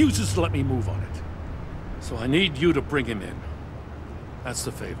 and she refuses to let me move on it. So I need you to bring him in. That's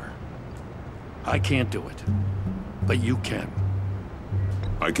the favor. I can't do it, but you can.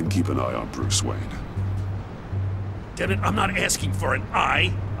 I can keep an eye on Bruce Wayne. Damn it, I'm not asking for an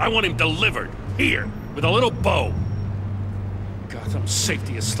eye. I want him delivered, here, with a little bow. Gotham's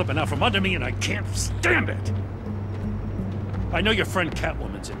safety is slipping out from under me and I can't stand it. I know your friend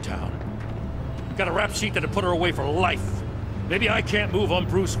Catwoman's in town. Got a rap sheet that'll put her away for life. Maybe I can't move on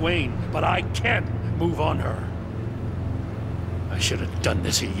Bruce Wayne, but I can move on her. I should have done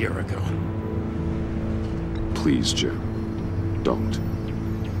this a year ago. Please, Jim. Don't.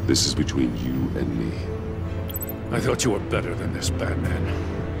 This is between you and me. I thought you were better than this, Batman.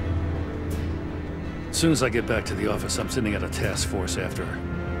 As soon as I get back to the office, I'm sending out a task force after her.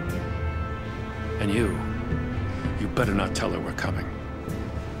 And you better not tell her we're coming.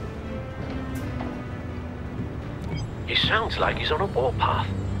 He sounds like he's on a warpath.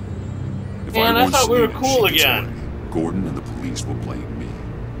 If Man, I thought we were cool she gets again. away, Gordon and the police will blame me.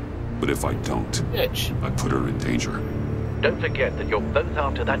 But if I don't, Bitch. I put her in danger. Don't forget that you're both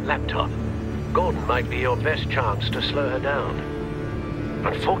after that laptop. Gordon might be your best chance to slow her down.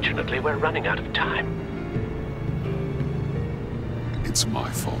 Unfortunately, we're running out of time. It's my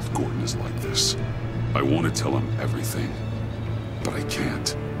fault Gordon is like this. I want to tell him everything, but I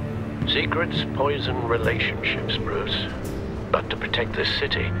can't. Secrets poison relationships, Bruce. But to protect this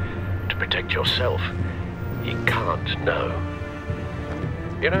city, to protect yourself, he can't know.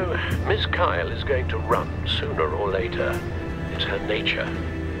 You know, Miss Kyle is going to run sooner or later. It's her nature.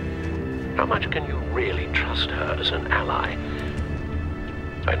 How much can you really trust her as an ally?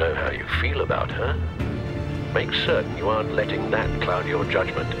 I know how you feel about her. Make certain you aren't letting that cloud your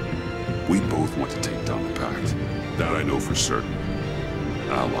judgment. We both want to take down the Pact. That I know for certain.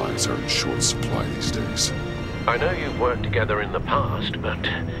 Allies are in short supply these days. I know you've worked together in the past, but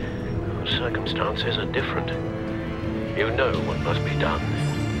circumstances are different. You know what must be done.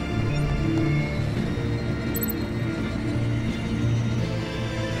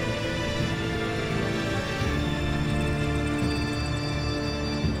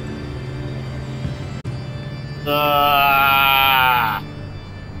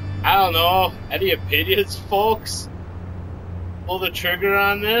 I don't know. Any opinions, folks? Pull the trigger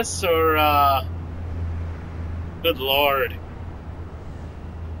on this, or, good lord.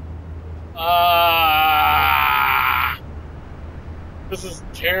 This is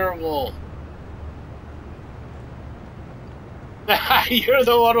terrible. You're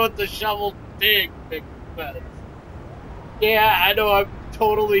the one with the shovel dig, big fence. Yeah, I know I'm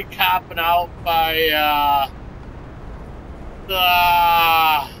totally copping out by,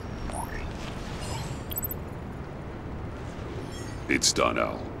 It's done,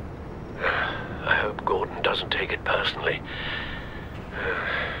 Al. I hope Gordon doesn't take it personally.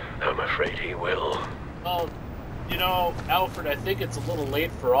 I'm afraid he will. Well, you know, Alfred, I think it's a little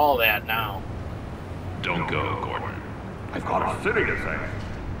late for all that now. Don't go, Gordon. I've got a city to save.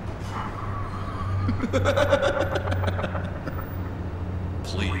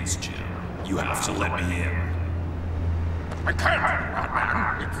 Please, Jim. You have to let me in. I can't,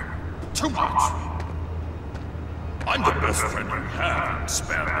 Batman. It's too much. I'm the best friend you have in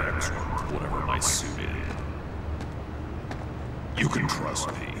spandex or whatever my suit is. You can trust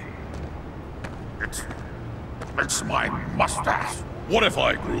me. It's my mustache. What if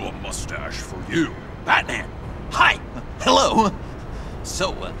I grew a mustache for you? Batman! Hi! Hello!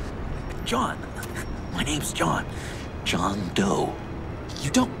 So, John. My name's John. John Doe.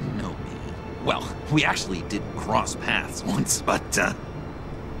 You don't know me. Well, we actually did cross paths once, but,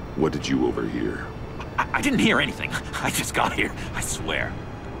 What did you overhear? I didn't hear anything. I just got here, I swear.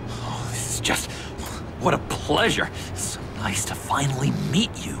 Oh, this is just... what a pleasure. It's so nice to finally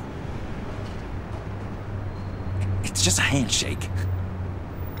meet you. It's just a handshake.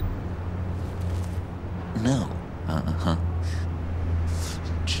 No. Uh-huh.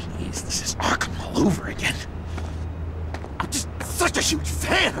 Jeez, this is Arkham all over again. I'm just such a huge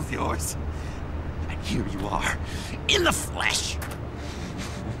fan of yours. And here you are, in the flesh.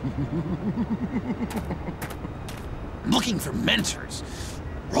 I'm looking for mentors,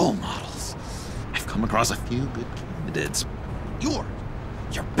 role models. I've come across a few good candidates. You're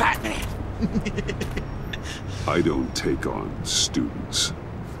Batman. I don't take on students.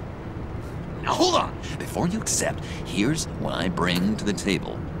 Now hold on. Before you accept, here's what I bring to the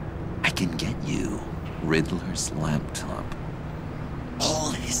table. I can get you Riddler's laptop.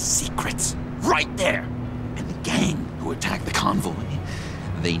 All his secrets, right there. And the gang who attacked the convoy,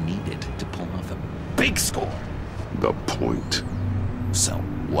 they needed to pull off a big score. The point. So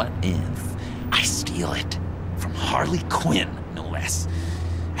what if I steal it from Harley Quinn, no less,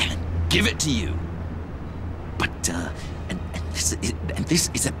 and give it to you? But, and this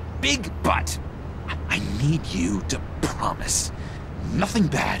is a big but. I need you to promise nothing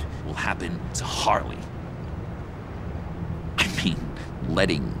bad will happen to Harley. I mean,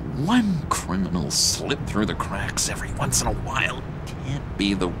 letting one criminal slip through the cracks every once in a while can't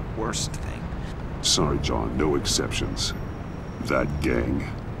be the worst thing. Sorry, John, no exceptions. That gang,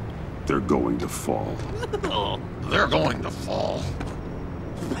 they're going to fall. Oh, they're going to fall.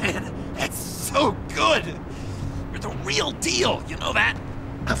 Man, that's so good! You're the real deal, you know that?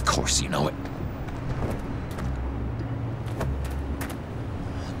 Of course you know it.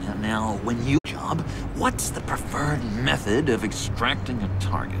 Now, when you job, what's the preferred method of extracting a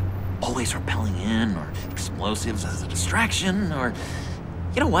target? Always rappelling in, or explosives as a distraction, or...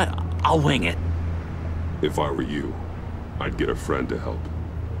 You know what? I'll wing it. If I were you, I'd get a friend to help.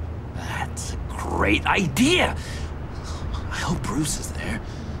 That's a great idea! I hope Bruce is there.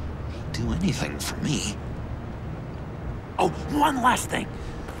 He'd do anything for me. Oh, one last thing!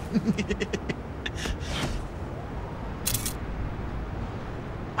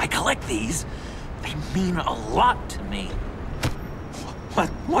 I collect these. They mean a lot to me.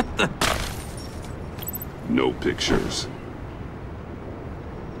 What the... No pictures.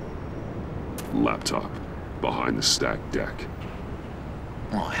 Laptop. Behind the stacked deck.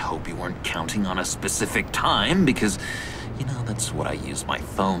 Well, I hope you weren't counting on a specific time, because, you know, that's what I use my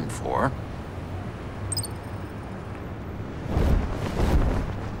phone for.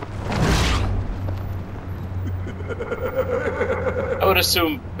 I would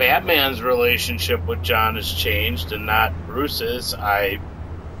assume Batman's relationship with John has changed and not Bruce's. I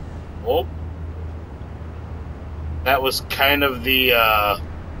hope. That was kind of the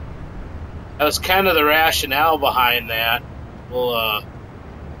rationale behind that. We'll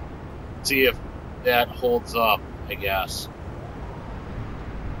see if that holds up, I guess.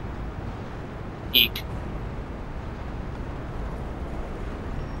 Eek.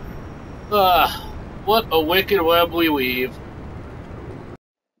 What a wicked web we weave.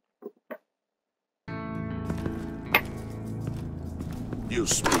 You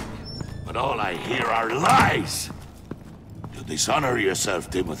speak, but all I hear are lies! You dishonor yourself,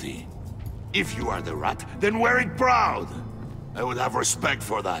 Timothy. If you are the rat, then wear it proud! I would have respect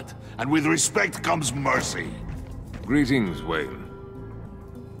for that, and with respect comes mercy. Greetings, Wayne.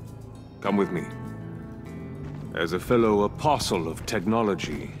 Come with me. As a fellow apostle of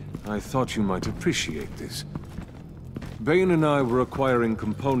technology, I thought you might appreciate this. Bane and I were acquiring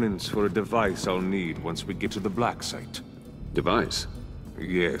components for a device I'll need once we get to the Black Site. Device?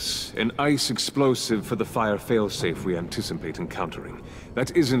 Yes, an ice explosive for the fire failsafe we anticipate encountering.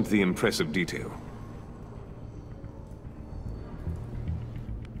 That isn't the impressive detail.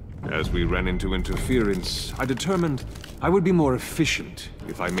 As we ran into interference, I determined I would be more efficient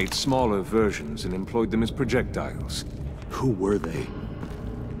if I made smaller versions and employed them as projectiles. Who were they?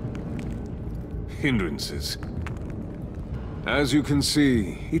 Hindrances. As you can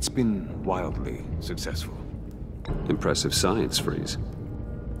see, it's been wildly successful. Impressive science, Freeze.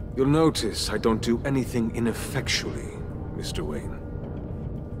 You'll notice I don't do anything ineffectually, Mr. Wayne.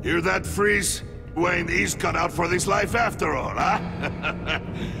 Hear that, Freeze? Wayne is cut out for this life after all, huh?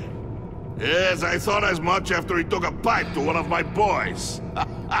 Yes, I thought as much after he took a pipe to one of my boys.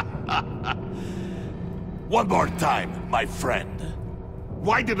 One more time, my friend.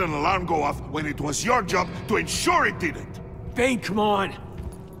 Why did an alarm go off when it was your job to ensure it didn't? Bane, come on!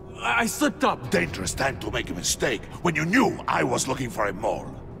 I slipped up! Dangerous time to make a mistake when you knew I was looking for a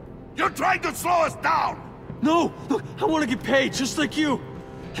mole. You're trying to slow us down! No! Look, I want to get paid, just like you!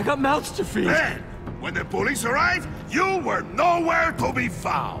 I got mouths to feed! Then, when the police arrived, you were nowhere to be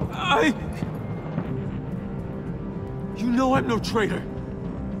found! You know I'm no traitor!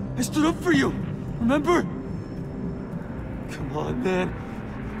 I stood up for you, remember? Come on, man.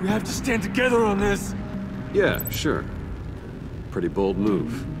 We have to stand together on this! Yeah, sure. Pretty bold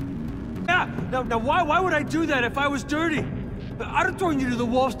move. Yeah, now why would I do that if I was dirty? I'd have thrown you to the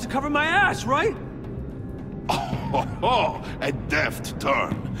wolves to cover my ass, right? Oh, a deft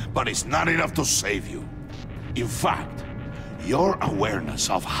turn, but it's not enough to save you. In fact, your awareness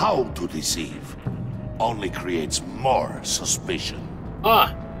of how to deceive only creates more suspicion.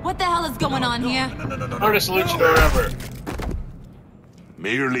 What the hell is going on here? Hardest luchador ever.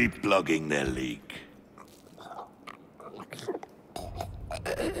 Merely plugging the leak.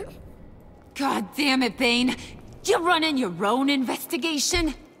 God damn it, Bane. You're running your own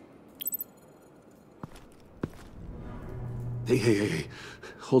investigation? Hey.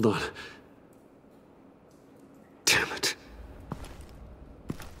 Hold on. Damn it.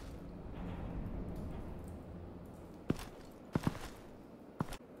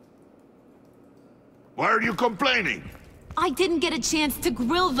 Why are you complaining? I didn't get a chance to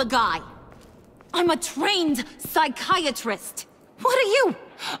grill the guy. I'm a trained psychiatrist. What are you?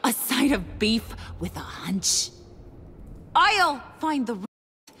 A side of beef with a hunch? I'll find the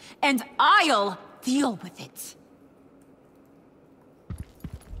and I'll deal with it.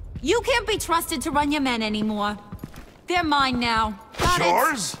 You can't be trusted to run your men anymore. They're mine now. Got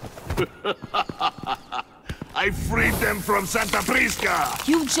Yours? I freed them from Santa Prisca!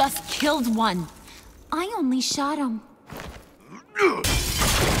 You just killed one. I only shot him.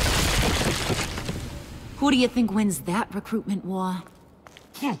 Who do you think wins that recruitment war?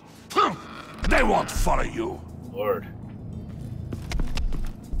 They won't follow you. Lord.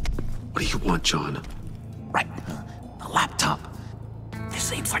 What do you want, John? Right. The laptop. This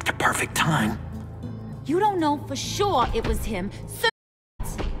seems like the perfect time. You don't know for sure it was him, so...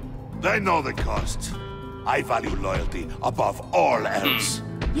 They know the cost. I value loyalty above all else.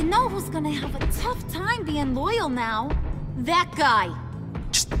 You know who's gonna have a tough time being loyal now? That guy.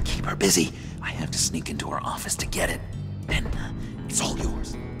 Just keep her busy. I have to sneak into her office to get it. Then it's all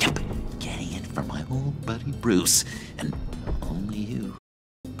yours. Yep. Getting it from my old buddy Bruce. And only you.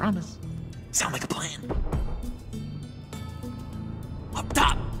 Promise. Sound like a plan. Up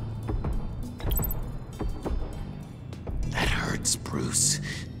top! That hurts, Bruce.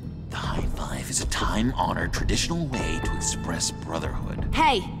 The high five is a time-honored traditional way to express brotherhood.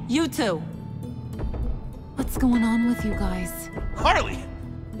 Hey, you two. What's going on with you guys? Harley!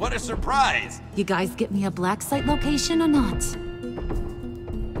 What a surprise! You guys get me a Black Site location or not?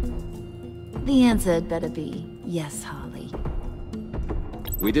 The answer had better be yes, Harley.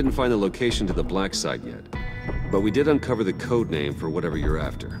 We didn't find the location to the Black Site yet. But we did uncover the code name for whatever you're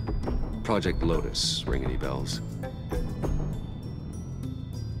after. Project Lotus. Ring any bells?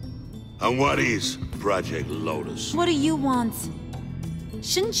 And what is Project Lotus? What do you want?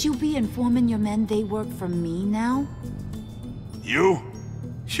 Shouldn't you be informing your men they work for me now? You?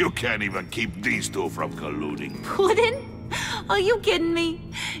 You can't even keep these two from colluding. Puddin'? Are you kidding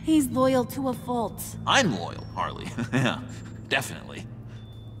me? He's loyal to a fault. I'm loyal, Harley. Yeah, definitely.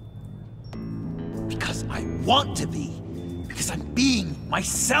 Because I want to be. Because I'm being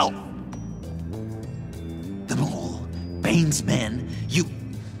myself. The Mole, Bane's men, you,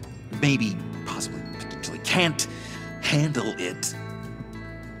 maybe, possibly, potentially can't handle it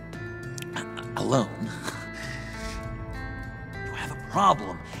alone. You have a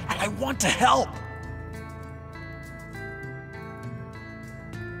problem, and I want to help.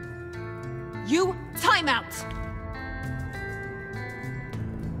 You, time out!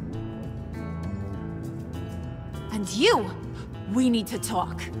 And you, we need to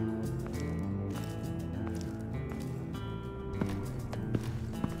talk.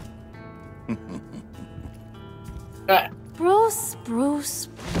 Bruce, Bruce,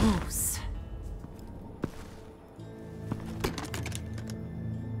 Bruce.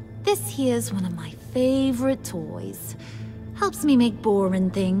 This here's one of my favorite toys. Helps me make boring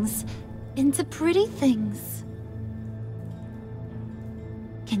things into pretty things.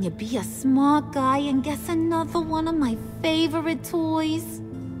 Can you be a smart guy and guess another one of my favorite toys?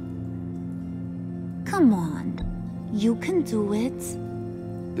 Come on, you can do it.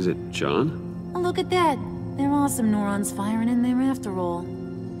 Is it John? Oh, look at that. There are some neurons firing in there after all.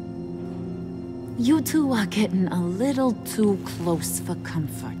 You two are getting a little too close for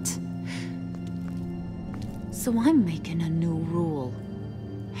comfort. So I'm making a new rule.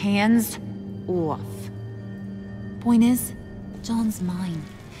 Hands off. Point is, John's mine,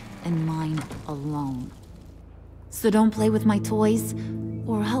 and mine alone. So don't play with my toys,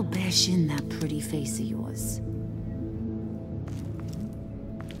 or I'll bash in that pretty face of yours.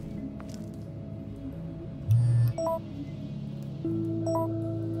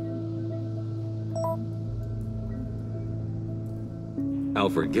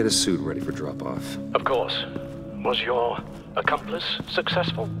 Alfred, get a suit ready for drop-off. Of course. Was your accomplice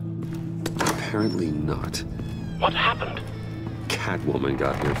successful? Apparently not. What happened? Catwoman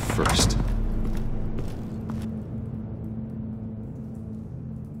got here first.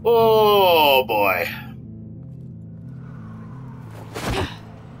 Oh, boy.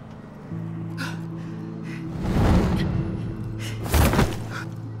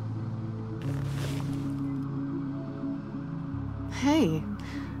 Hey,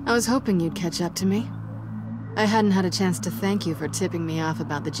 I was hoping you'd catch up to me. I hadn't had a chance to thank you for tipping me off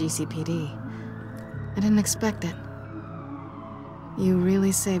about the GCPD. I didn't expect it. You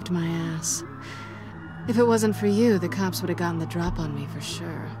really saved my ass. If it wasn't for you, the cops would have gotten the drop on me for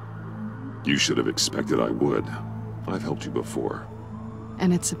sure. You should have expected I would. I've helped you before.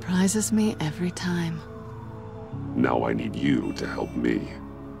 And it surprises me every time. Now I need you to help me.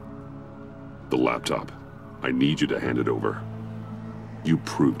 The laptop. I need you to hand it over. You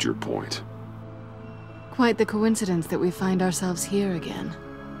proved your point. Quite the coincidence that we find ourselves here again.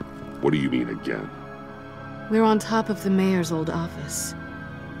 What do you mean again? We're on top of the mayor's old office.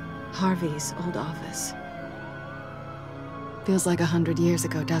 Harvey's old office. Feels like 100 years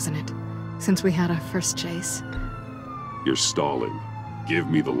ago, doesn't it? Since we had our first chase. You're stalling. Give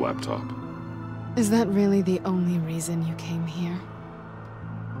me the laptop. Is that really the only reason you came here?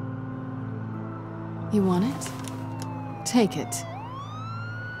 You want it? Take it.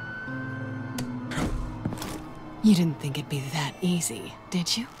 You didn't think it'd be that easy,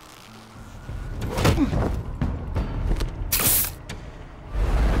 did you?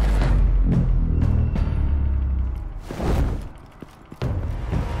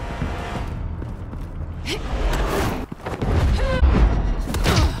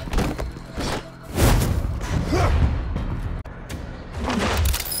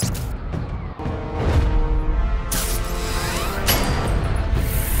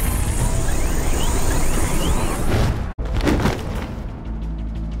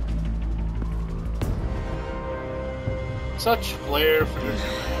 Such flair for this.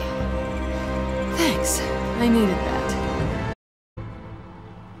 Thanks. I needed that.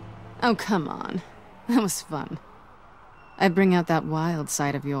 Oh, come on. That was fun. I bring out that wild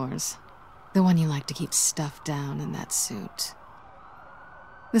side of yours. The one you like to keep stuffed down in that suit.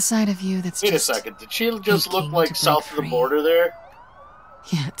 The side of you that's Wait just... a second, did she just look like south of the border there?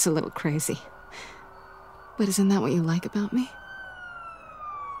 Yeah, it's a little crazy. But isn't that what you like about me?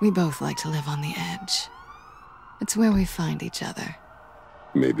 We both like to live on the edge. It's where we find each other.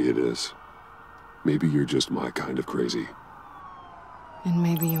 Maybe it is. Maybe you're just my kind of crazy. And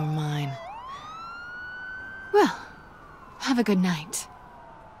maybe you're mine. Well, have a good night.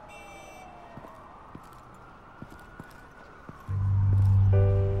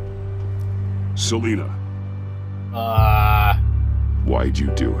 Selina. Why'd you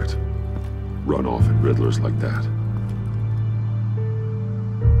do it? Run off at Riddler's like that?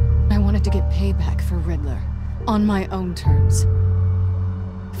 I wanted to get payback for Riddler. On my own terms.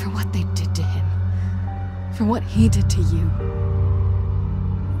 For what they did to him. For what he did to you.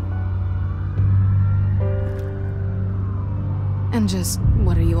 And just,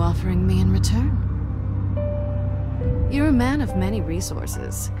 what are you offering me in return? You're a man of many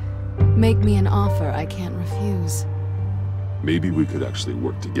resources. Make me an offer I can't refuse. Maybe we could actually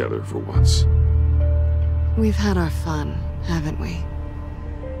work together for once. We've had our fun, haven't we?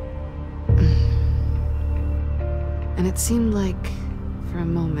 And it seemed like, for a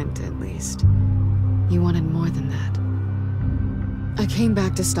moment at least, you wanted more than that. I came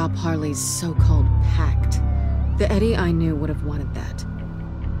back to stop Harley's so-called pact. The Eddie I knew would have wanted that.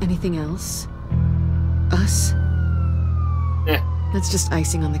 Anything else? Us? That's just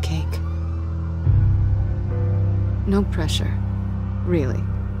icing on the cake. No pressure. Really.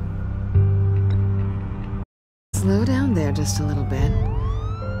 Slow down there just a little bit.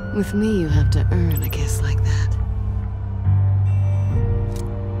 With me, you have to earn a kiss like that.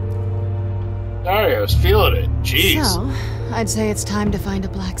 Sorry, I was feeling it. Jeez. So, I'd say it's time to find a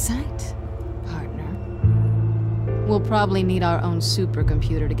black site, partner. We'll probably need our own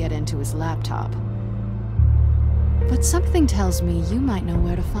supercomputer to get into his laptop. But something tells me you might know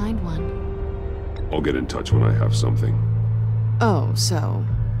where to find one. I'll get in touch when I have something. Oh, so...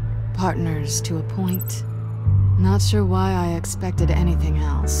 partners to a point. Not sure why I expected anything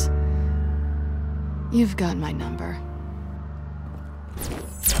else. You've got my number.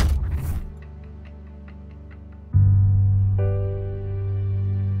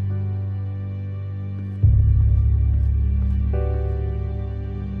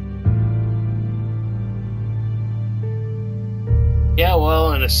 Yeah,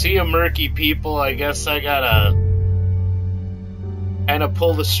 well, in a sea of murky people, I guess I gotta kind of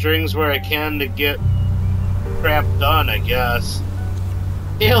pull the strings where I can to get crap done, I guess.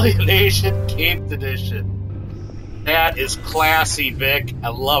 Alienation Caped Edition. That is classy, Vic. I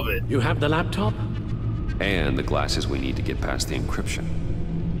love it. You have the laptop? And the glasses we need to get past the encryption.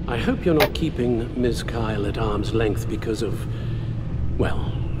 I hope you're not keeping Ms. Kyle at arm's length because of...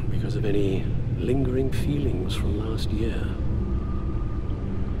 well, because of any lingering feelings from last year.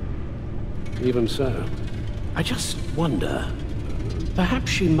 Even so, I just wonder, perhaps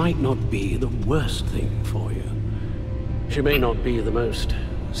she might not be the worst thing for you. She may not be the most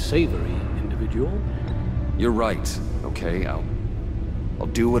savory individual. You're right, okay? I'll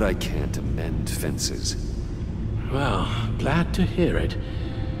do what I can to mend fences. Well, glad to hear it.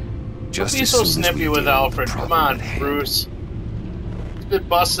 Just don't be so snippy with Alfred. Come on, Bruce. He's been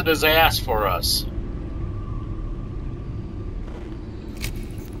busting his ass for us.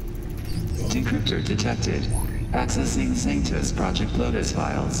 Decryptor detected. Accessing Sanctus Project Lotus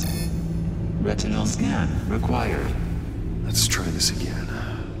files. Retinal scan required. Let's try this again.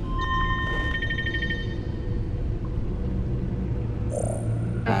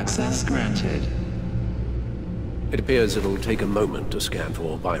 Access granted. It appears it'll take a moment to scan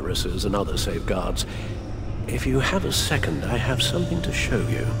for viruses and other safeguards. If you have a second, I have something to show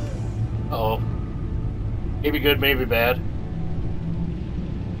you. Uh-oh. Maybe good, maybe bad.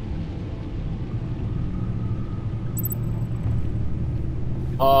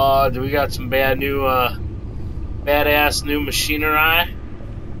 Do we got some badass new machinery?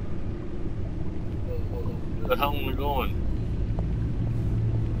 Where the hell am we going?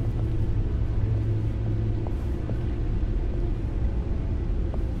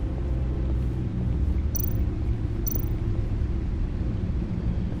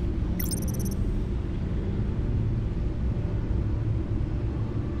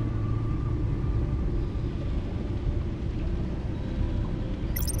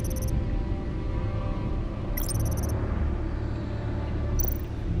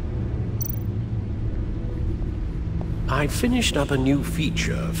 I finished up a new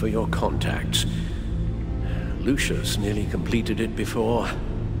feature for your contacts. Lucius nearly completed it before.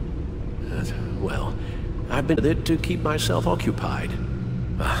 Well, I've been with it to keep myself occupied.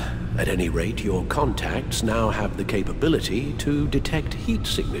 At any rate, your contacts now have the capability to detect heat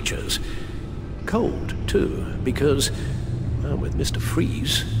signatures. Cold, too, because, well, with Mr.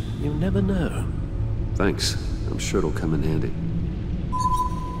 Freeze, you never know. Thanks. I'm sure it'll come in handy.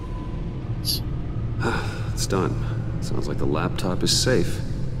 It's done. Sounds like the laptop is safe.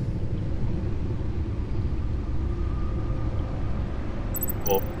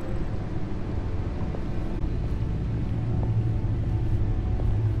 Cool.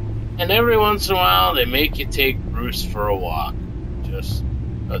 And every once in a while, they make you take Bruce for a walk. Just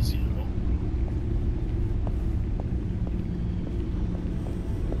because, you know.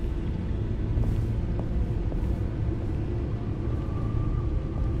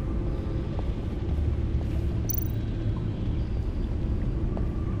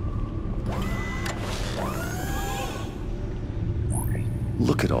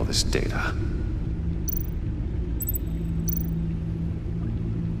 Look at all this data.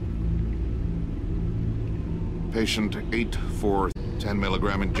 Patient 8-4, 10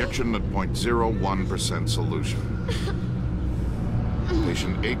 milligram injection at 0.01% solution.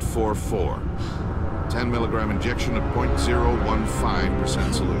 Patient 844, 10 milligram injection at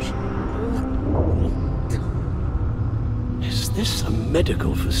 0.015% solution. Is this a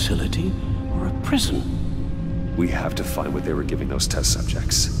medical facility or a prison? We have to find what they were giving those test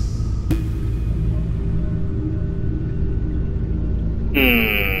subjects.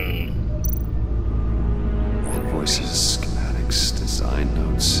 Invoices, schematics, design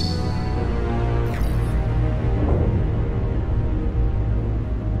notes.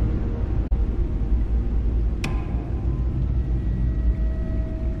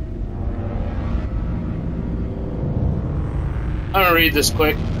 I'm gonna read this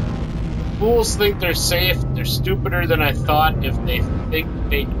quick. Fools think they're safe. They're stupider than I thought if they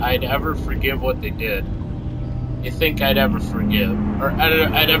think I'd ever forgive what they did. They think I'd ever forgive. Or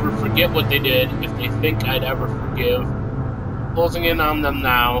I'd ever forget what they did if they think I'd ever forgive. Closing in on them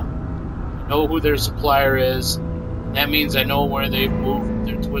now. I know who their supplier is. That means I know where they've moved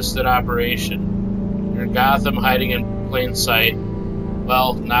their twisted operation. They're in Gotham, hiding in plain sight.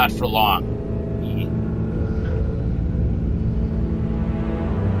 Well, not for long.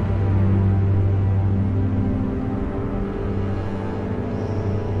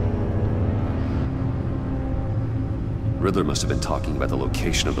 Riddler must have been talking about the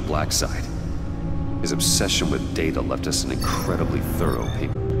location of the Black Site. His obsession with data left us an incredibly thorough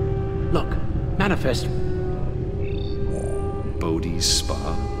paper. Look, manifest. Bodhi's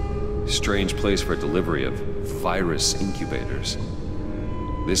Spa? Strange place for a delivery of virus incubators.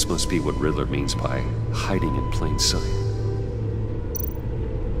 This must be what Riddler means by hiding in plain sight.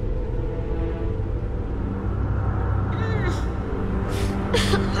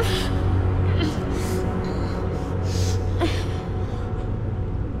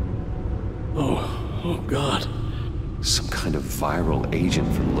 Oh God. Some kind of viral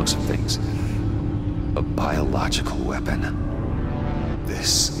agent from the looks of things. A biological weapon.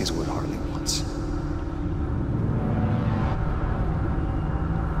 This is what Harley wants.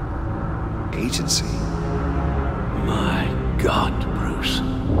 Agency. My God, Bruce.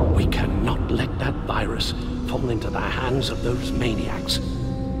 We cannot let that virus fall into the hands of those maniacs.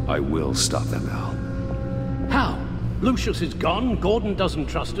 I will stop them, Al. How? Lucius is gone, Gordon doesn't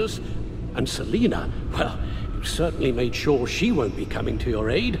trust us, and Selina, well, you certainly made sure she won't be coming to your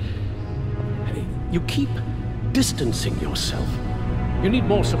aid. You keep distancing yourself. You need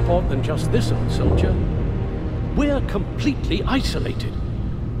more support than just this old soldier. We're completely isolated.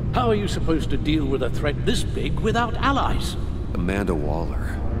 How are you supposed to deal with a threat this big without allies? Amanda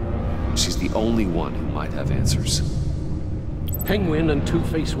Waller. She's the only one who might have answers. Penguin and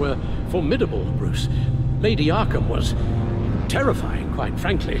Two-Face were formidable, Bruce. Lady Arkham was terrifying, quite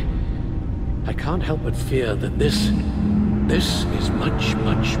frankly. I can't help but fear that this is much,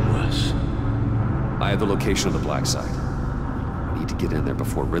 much worse. I have the location of the Black Site. I need to get in there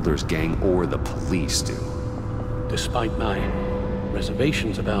before Riddler's gang or the police do. Despite my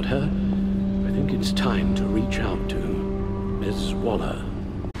reservations about her, I think it's time to reach out to Ms. Waller.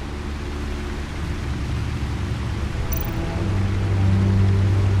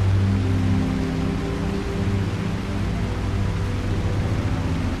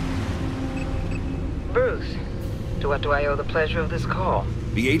 Bruce, to what do I owe the pleasure of this call?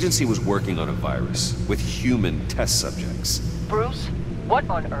 The agency was working on a virus with human test subjects. Bruce, what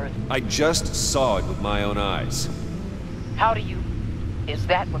on earth? I just saw it with my own eyes. How do you... Is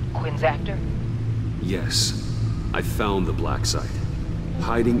that what Quinn's after? Yes. I found the Black Site,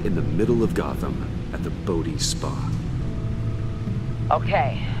 hiding in the middle of Gotham at the Bodhi Spa.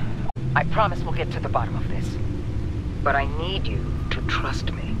 Okay. I promise we'll get to the bottom of this. But I need you to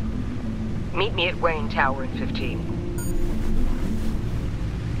trust me. Meet me at Wayne Tower in 15.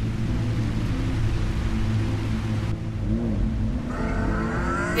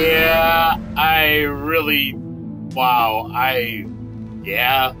 Yeah, I really... Wow,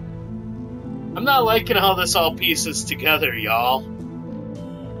 yeah. I'm not liking how this all pieces together, y'all.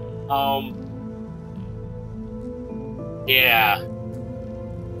 Yeah.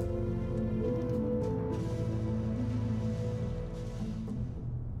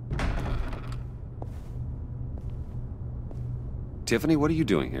 Tiffany, what are you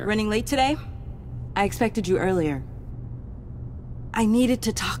doing here? Running late today? I expected you earlier. I needed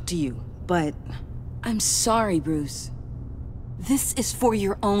to talk to you, but I'm sorry, Bruce. This is for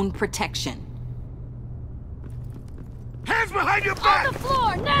your own protection. Hands behind your back! On the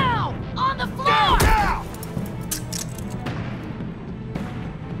floor, now! On the floor! Now!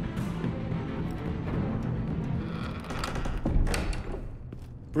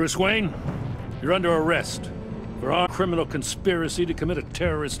 Bruce Wayne, you're under arrest for armed criminal conspiracy to commit a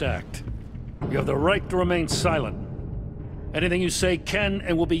terrorist act. You have the right to remain silent. Anything you say can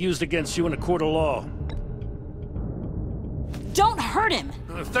and will be used against you in a court of law. Don't hurt him!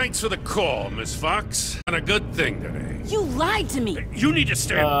 Thanks for the call, Miss Fox. And a good thing today. You lied to me! You need to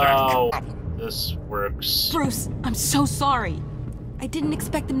stand back. This works. Bruce, I'm so sorry. I didn't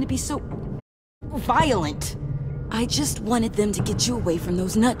expect them to be so violent. I just wanted them to get you away from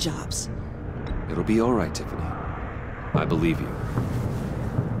those nut jobs. It'll be all right, Tiffany. I believe you.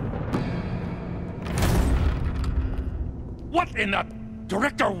 What in the...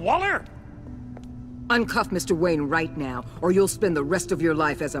 Director Waller? Uncuff Mr. Wayne right now, or you'll spend the rest of your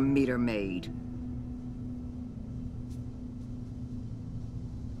life as a meter maid.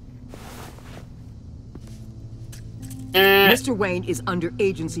 Mr. Wayne is under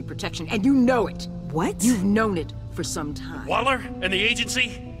agency protection, and you know it. What? You've known it for some time. Waller and the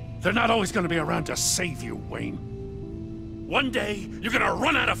agency? They're not always going to be around to save you, Wayne. One day, you're going to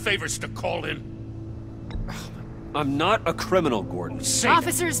run out of favors to call in. I'm not a criminal, Gordon.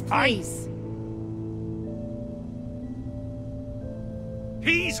 Officers, please.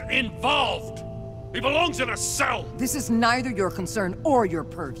 He's involved. He belongs in a cell. This is neither your concern or your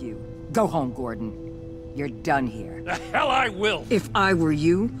purview. Go home, Gordon. You're done here. The hell I will. If I were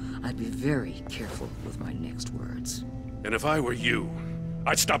you, I'd be very careful with my next words. And if I were you,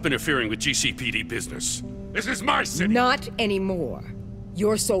 I'd stop interfering with GCPD business. This is my city. Not anymore.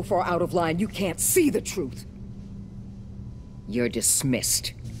 You're so far out of line, you can't see the truth. You're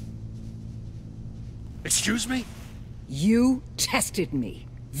dismissed. Excuse me? You tested me.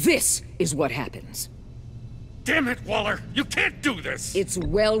 This is what happens. Damn it, Waller! You can't do this! It's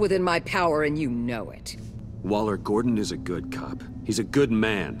well within my power and you know it. Waller, Gordon is a good cop. He's a good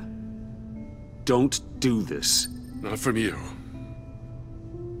man. Don't do this. Not from you.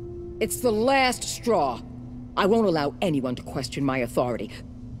 It's the last straw. I won't allow anyone to question my authority.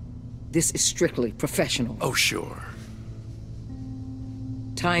 This is strictly professional. Oh, sure.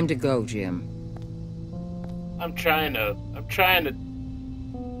 Time to go, Jim. I'm trying to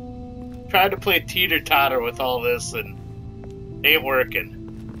play teeter-totter with all this and ain't working.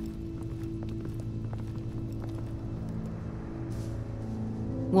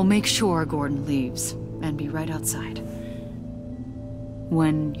 We'll make sure Gordon leaves and be right outside.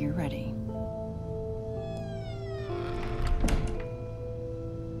 When you're ready.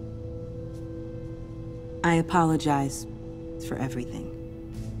 I apologize for everything.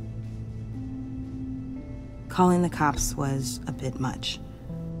 Calling the cops was a bit much.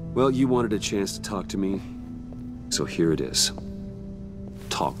 Well, you wanted a chance to talk to me, so here it is.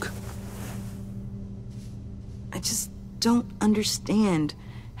 Talk. I just don't understand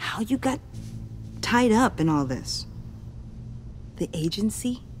how you got tied up in all this. The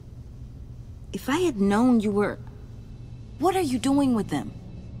agency? If I had known you were... What are you doing with them?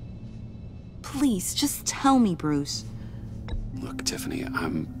 Please, just tell me, Bruce. Look, Tiffany,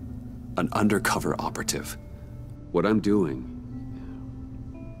 I'm an undercover operative. What I'm doing,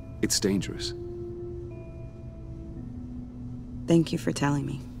 it's dangerous. Thank you for telling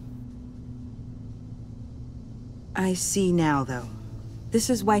me. I see now, though. This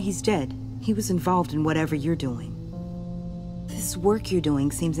is why he's dead. He was involved in whatever you're doing. This work you're doing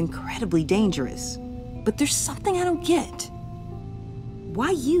seems incredibly dangerous. But there's something I don't get.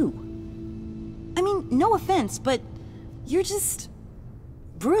 Why you? I mean, no offense, but you're just...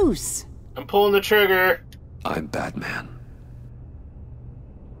 Bruce. I'm pulling the trigger. I'm Batman.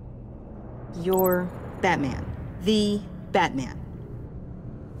 You're Batman. The Batman.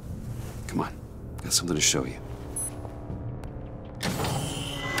 Come on, got something to show you.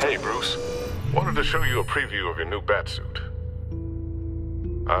 Hey, Bruce. Wanted to show you a preview of your new Batsuit.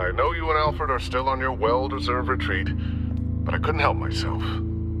 I know you and Alfred are still on your well-deserved retreat, but I couldn't help myself.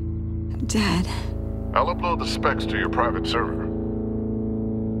 Dad. I'll upload the specs to your private server.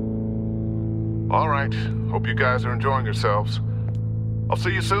 All right. Hope you guys are enjoying yourselves. I'll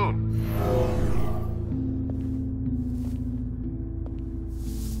see you soon.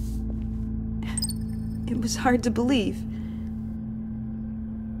 It was hard to believe.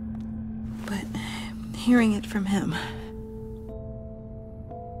 But hearing it from him...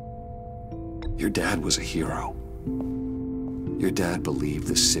 Your dad was a hero. Your dad believed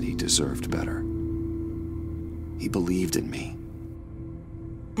the city deserved better. He believed in me.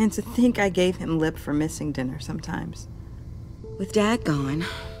 And to think I gave him lip for missing dinner sometimes. With Dad gone,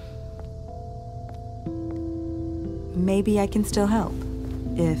 maybe I can still help.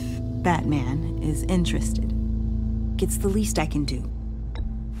 If Batman is interested. It's the least I can do.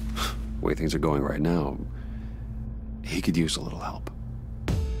 The way things are going right now, he could use a little help.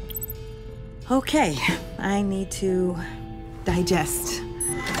 Okay, I need to digest.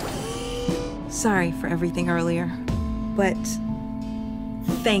 Sorry for everything earlier, but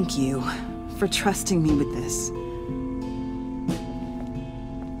thank you for trusting me with this.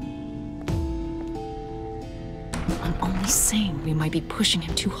 I'm only saying we might be pushing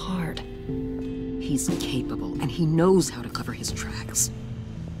him too hard. He's capable, and he knows how to cover his tracks.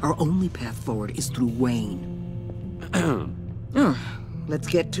 Our only path forward is through Wayne. Let's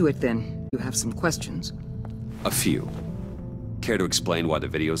get to it then. You have some questions? A few. Care to explain why the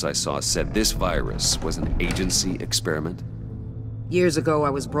videos I saw said this virus was an agency experiment? Years ago,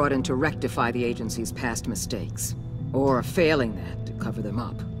 I was brought in to rectify the agency's past mistakes. Or failing that, to cover them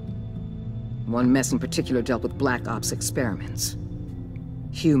up. One mess in particular dealt with Black Ops experiments.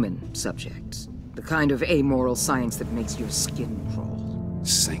 Human subjects. The kind of amoral science that makes your skin crawl.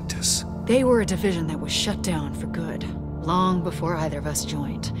 Sanctus. They were a division that was shut down for good, long before either of us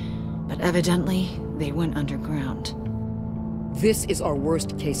joined. But evidently, they went underground. This is our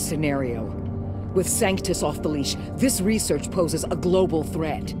worst-case scenario. With Sanctus off the leash, this research poses a global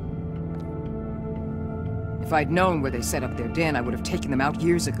threat. If I'd known where they set up their den, I would have taken them out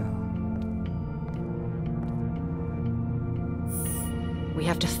years ago. We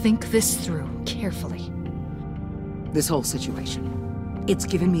have to think this through carefully. This whole situation, it's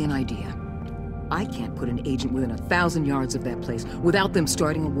given me an idea. I can't put an agent within 1,000 yards of that place without them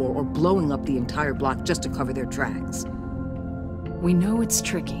starting a war or blowing up the entire block just to cover their tracks. We know it's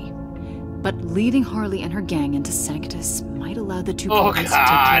tricky, but leading Harley and her gang into Sanctus might allow the two parties to take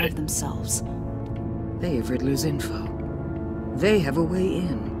care of themselves. They have Riddler's info. They have a way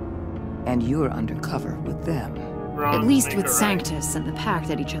in. And you're undercover with them. At least with Sanctus and the Pact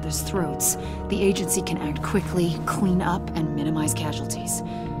at each other's throats, the agency can act quickly, clean up, and minimize casualties.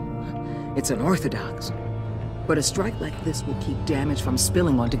 It's unorthodox, but a strike like this will keep damage from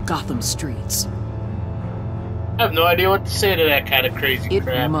spilling onto Gotham streets. I have no idea what to say to that kind of crazy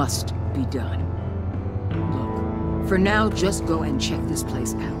crap. It must be done. Look, for now, just go and check this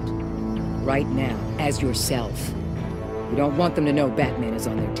place out. Right now, as yourself. We don't want them to know Batman is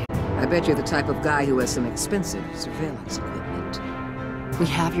on their team. I bet you're the type of guy who has some expensive surveillance equipment. We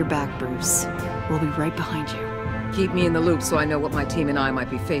have your back, Bruce. We'll be right behind you. Keep me in the loop so I know what my team and I might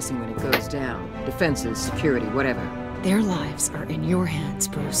be facing when it goes down. Defenses, security, whatever. Their lives are in your hands,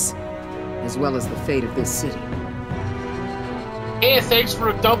 Bruce. As well as the fate of this city. Hey, thanks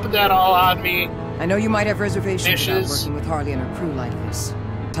for dumping that all on me. I know you might have reservations about working with Harley and her crew like this.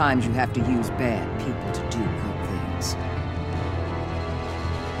 Times you have to use bad people to do good things.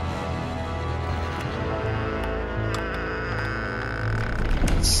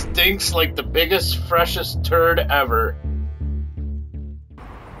 Stinks like the biggest, freshest turd ever.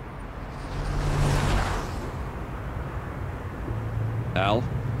 Al?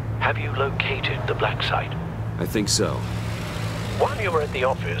 Have you located the black site? I think so. While you were at the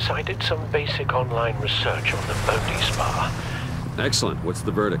office, I did some basic online research on the Bodhi Spa. Excellent. What's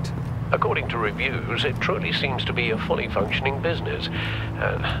the verdict? According to reviews, it truly seems to be a fully functioning business,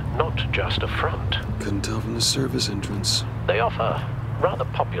 not just a front. Couldn't tell from the service entrance. They offer rather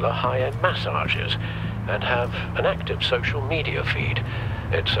popular high-end massages and have an active social media feed.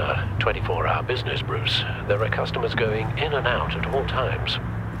 It's a 24-hour business, Bruce. There are customers going in and out at all times.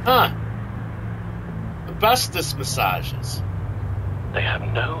 Huh. Asbestos massages. They have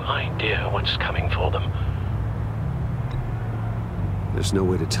no idea what's coming for them. There's no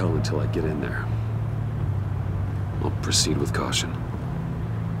way to tell until I get in there. I'll proceed with caution.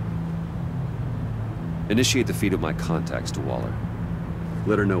 Initiate the feed of my contacts to Waller.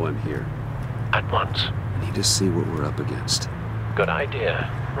 Let her know I'm here. At once. I need to see what we're up against. Good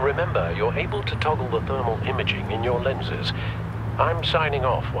idea. Remember, you're able to toggle the thermal imaging in your lenses. I'm signing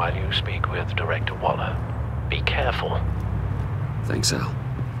off while you speak with Director Waller. Be careful. Thanks, Al.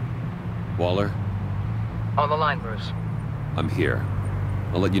 Waller? On the line, Bruce. I'm here.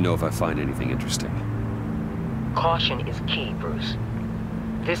 I'll let you know if I find anything interesting. Caution is key, Bruce.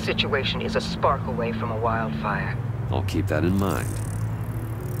 This situation is a spark away from a wildfire. I'll keep that in mind.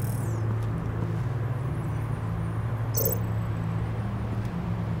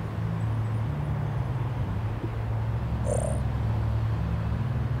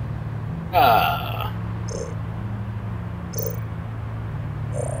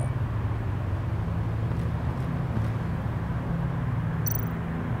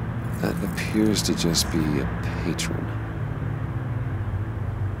 appears to just be a patron.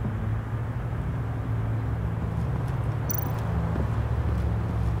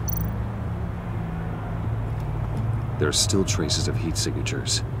 There are still traces of heat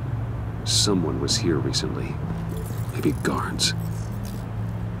signatures. Someone was here recently. Maybe guards.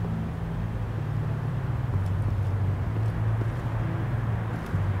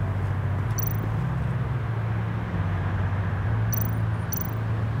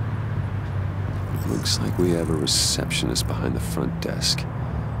 Looks like we have a receptionist behind the front desk.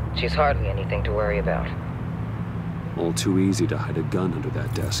 She's hardly anything to worry about. All too easy to hide a gun under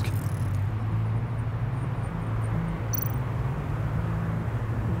that desk.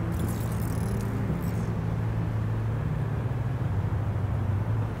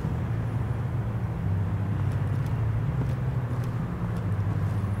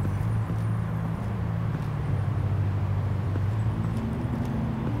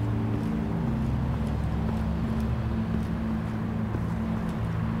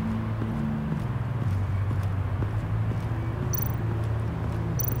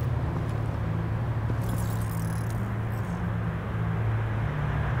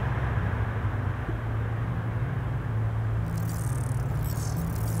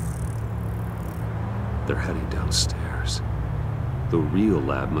 They're heading downstairs. The real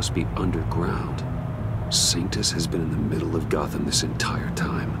lab must be underground. Sanctus has been in the middle of Gotham this entire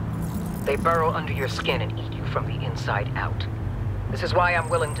time. They burrow under your skin and eat you from the inside out. This is why I'm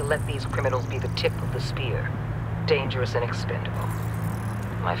willing to let these criminals be the tip of the spear. Dangerous and expendable.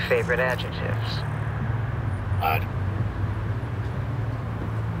 My favorite adjectives. Odd.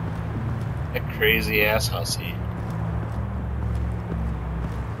 A crazy ass hussy.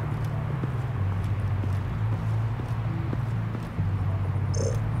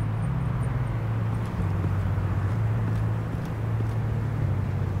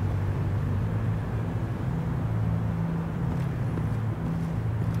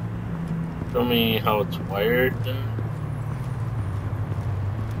 Show me how it's wired then.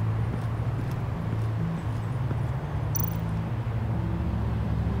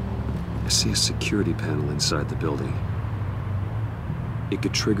 I see a security panel inside the building. It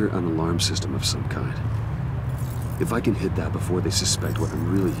could trigger an alarm system of some kind. If I can hit that before they suspect what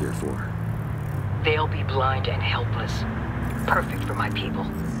I'm really here for. They'll be blind and helpless. Perfect for my people.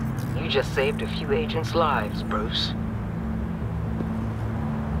 You just saved a few agents' lives, Bruce.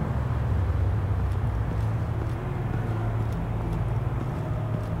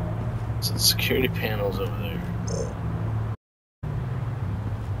 So the security panel's over there.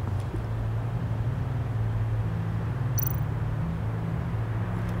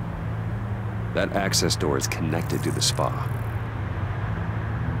 That access door is connected to the spa.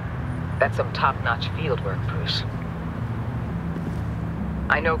 That's some top-notch field work, Bruce.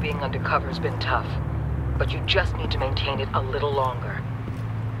 I know being undercover's been tough, but you just need to maintain it a little longer.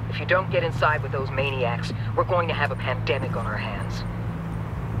 If you don't get inside with those maniacs, we're going to have a pandemic on our hands.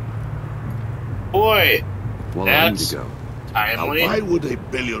 Boy, well, I need that's to go. timely. Now, why would a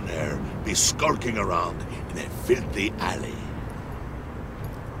billionaire be skulking around in a filthy alley?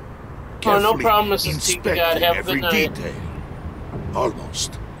 Oh, no Carefully problem, Mrs. T. God, inspecting have a every good night. detail,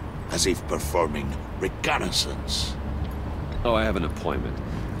 almost as if performing reconnaissance. Oh, I have an appointment.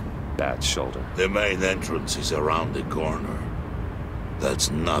 Bad shoulder. The main entrance is around the corner. That's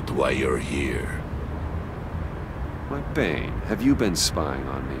not why you're here. My Bane, have you been spying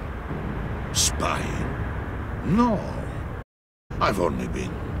on me? Spying? No. I've only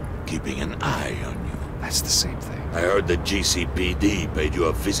been keeping an eye on you. That's the same thing. I heard the GCPD paid you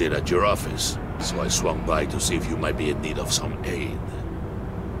a visit at your office, so I swung by to see if you might be in need of some aid.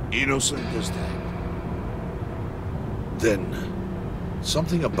 Innocent as that. Then,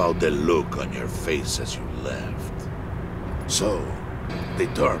 something about the look on your face as you left. So,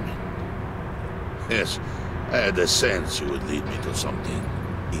 determined. Yes, I had a sense you would lead me to something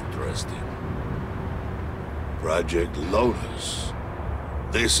interesting. Project Lotus.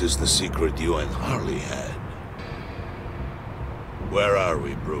 This is the secret you and Harley had. Where are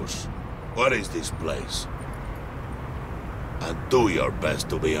we, Bruce? What is this place? And do your best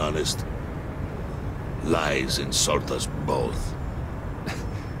to be honest. Lies insult us both.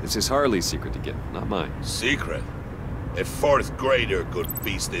 This is Harley's secret to get, not mine. Secret? A fourth grader could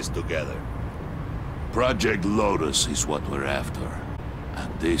piece this together. Project Lotus is what we're after.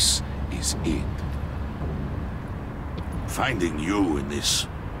 And this is it. Finding you in this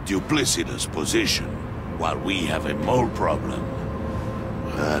duplicitous position while we have a mole problem.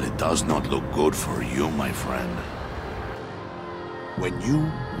 Well, it does not look good for you, my friend. When you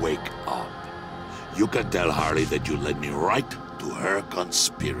wake up, you can tell Harley that you led me right to her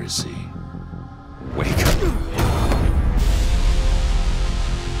conspiracy. Wake up.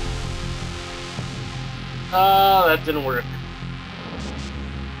 Oh, that didn't work.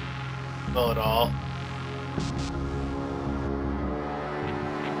 Not at all.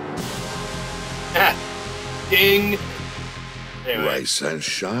 Ding! Anyway. Rise and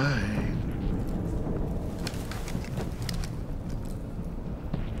shine.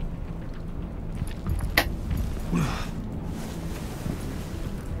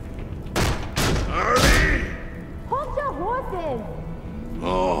 Hold your horses!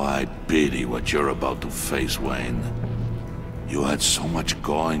 Oh, I pity what you're about to face, Wayne. You had so much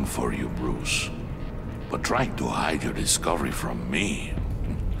going for you, Bruce. But trying to hide your discovery from me...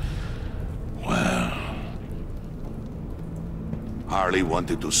 Well... Harley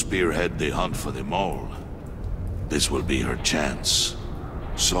wanted to spearhead the hunt for the mole. This will be her chance.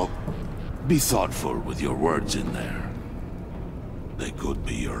 So, be thoughtful with your words in there. They could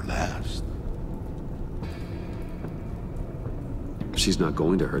be your last. She's not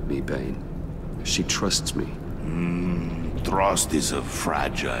going to hurt me, Bane. She trusts me. Trust is a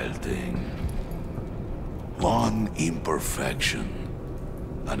fragile thing. One imperfection,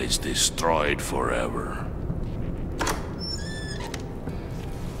 and it's destroyed forever.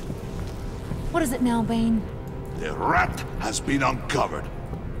 What is it now, Bane? The rat has been uncovered.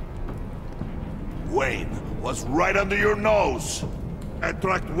 Wayne was right under your nose. I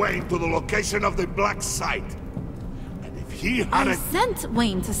tracked Wayne to the location of the black site. And if he had I sent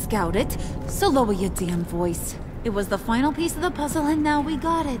Wayne to scout it, so lower your damn voice. It was the final piece of the puzzle and now we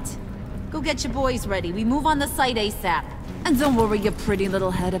got it. Go get your boys ready. We move on the site ASAP. And don't worry your pretty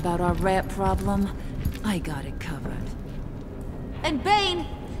little head about our rat problem. I got it covered. And Bane,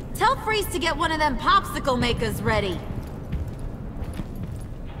 tell Freeze to get one of them popsicle makers ready.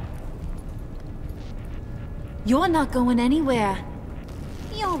 You're not going anywhere.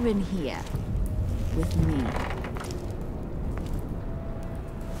 You're in here. With me.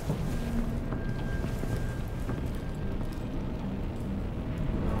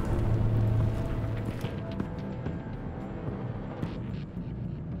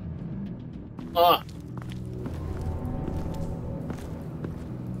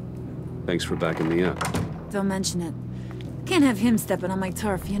 Thanks for backing me up. Don't mention it. Can't have him stepping on my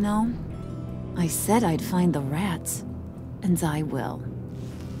turf, you know? I said I'd find the rats. And I will.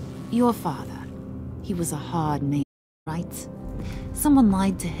 Your father. He was a hard man, right? Someone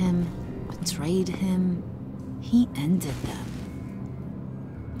lied to him, betrayed him. He ended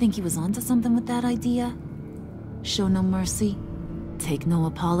them. Think he was onto something with that idea? Show no mercy? Take no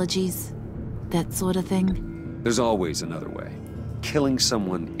apologies? That sort of thing? There's always another way. Killing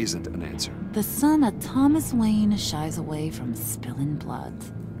someone isn't an answer. The son of Thomas Wayne shies away from spilling blood.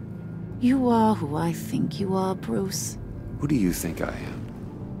 You are who I think you are, Bruce. Who do you think I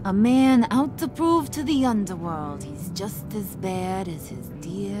am? A man out to prove to the underworld he's just as bad as his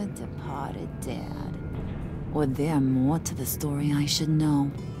dear departed dad. Or there more to the story I should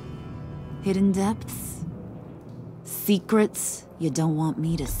know. Hidden depths? Secrets you don't want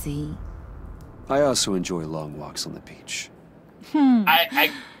me to see? I also enjoy long walks on the beach.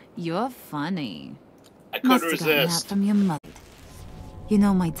 You're funny. I could Must have gotten that resist. from your mother. You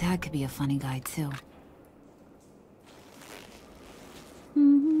know, my dad could be a funny guy, too.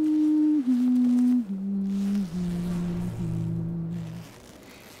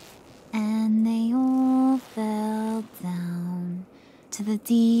 And they all fell down to the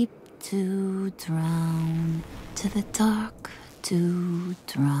deep to drown, to the dark to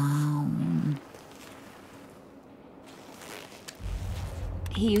drown.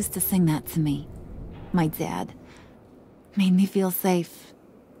 He used to sing that to me. My dad. Made me feel safe.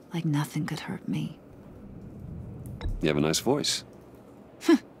 Like nothing could hurt me. You have a nice voice.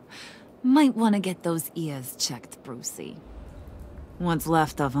 Might want to get those ears checked, Brucey. What's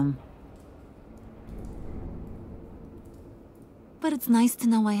left of them. But it's nice to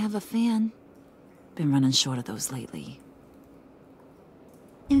know I have a fan. Been running short of those lately.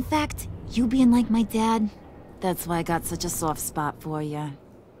 In fact, you being like my dad, that's why I got such a soft spot for you.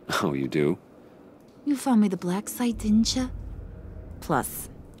 Oh, you do? You found me the black site, didn't you? Plus,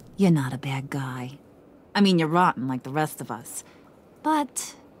 you're not a bad guy. I mean, you're rotten like the rest of us.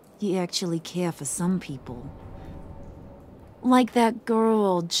 But you actually care for some people. Like that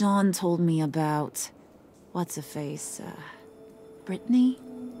girl John told me about. What's her face? Brittany?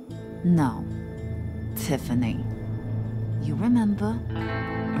 No. Tiffany. You remember?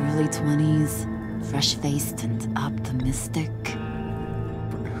 Early 20s, fresh-faced and optimistic.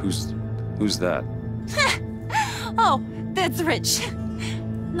 Who's that? Oh, that's Rich.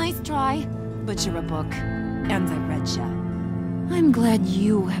 Nice try, but you're a book, and I read ya. I'm glad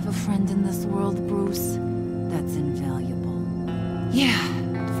you have a friend in this world, Bruce. That's invaluable. Yeah,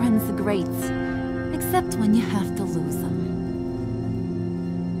 friends are great. Except when you have to lose them.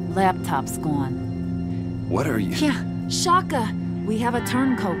 Laptop's gone. What are you... Yeah, Shaka. We have a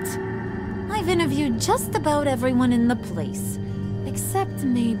turncoat. I've interviewed just about everyone in the place. Except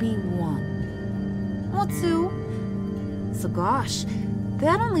maybe one. Or two. So gosh,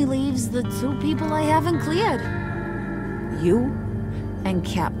 that only leaves the two people I haven't cleared. You and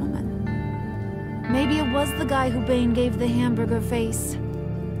Catwoman. Maybe it was the guy who Bane gave the hamburger face.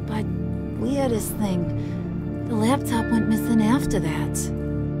 But weirdest thing, the laptop went missing after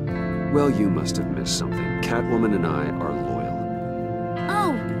that. Well, you must have missed something. Catwoman and I are loyal.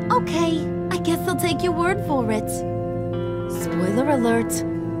 Oh, okay. I guess I'll take your word for it. Spoiler alert.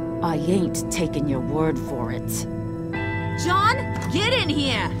 I ain't taking your word for it. John, get in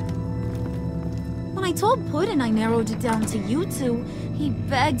here! When I told Puddin' I narrowed it down to you two, he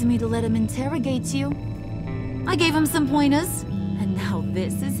begged me to let him interrogate you. I gave him some pointers, and now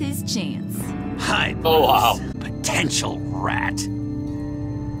this is his chance. Hi, oh wow. Potential rat.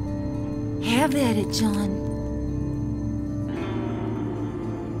 Have at it, John.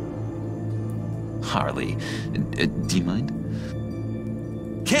 Harley, do you mind?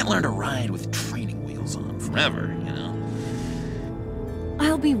 Can't learn to ride with training wheels on forever, you know?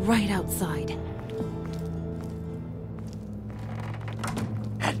 I'll be right outside.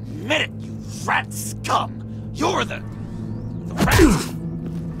 Admit it, you rat scum! You're the rat!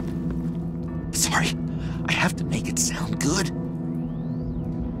 Sorry, I have to make it sound good.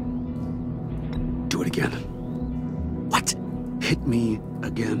 Do it again. What? Hit me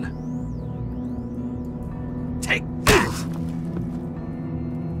again. Take that!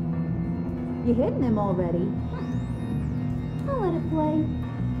 You hitting him already? I'll let it play.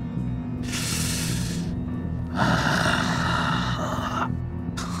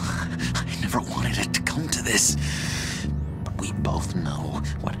 I never wanted it to come to this. But we both know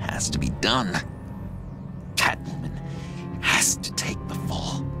what has to be done. Catwoman has to take the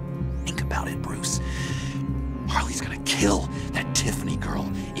fall. Think about it, Bruce. Harley's gonna kill that Tiffany girl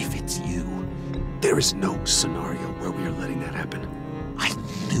if it's you. There is no scenario where we are letting that happen. I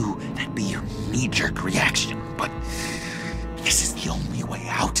knew that'd be your knee-jerk reaction, but this is the only way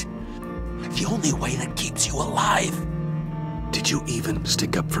out. The only way that keeps you alive. Did you even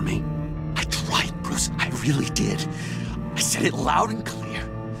stick up for me? I tried, Bruce. I really did. I said it loud and clear.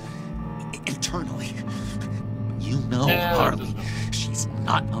 Internally. You know, Harley, she's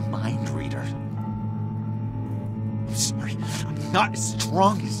not a mind reader. I'm sorry. I'm not as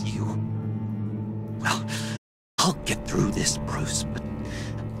strong as you. Well, I'll get through this, Bruce, but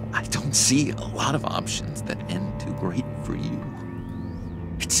I don't see a lot of options that end too great for you.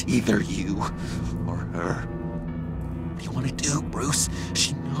 It's either you or her. What do you want to do, Bruce?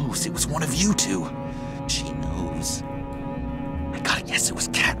 She knows it was one of you two. She knows. I gotta guess it was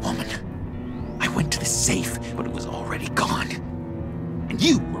Catwoman. I went to the safe, but it was already gone. And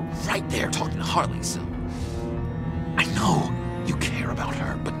you were right there talking to Harley, so... I know you care about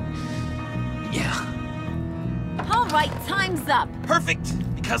her, but... yeah. All right, time's up. Perfect,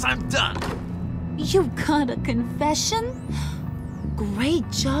 because I'm done. You got a confession? Great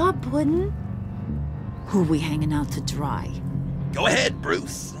job, Puddin'. Who we hanging out to dry? Go ahead,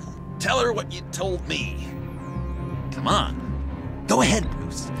 Bruce. Tell her what you told me. Come on. Go ahead,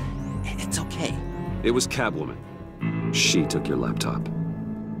 Bruce. It's okay. It was Catwoman. She took your laptop.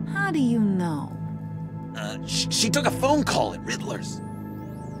 How do you know? She took a phone call at Riddler's.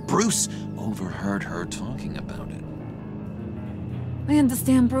 Bruce overheard her talking about it. I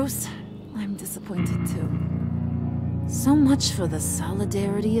understand, Bruce. I'm disappointed too. So much for the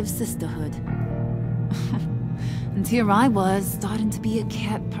solidarity of sisterhood. And here I was, starting to be a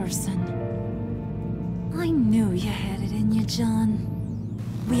cat person. I knew you had it in you, John.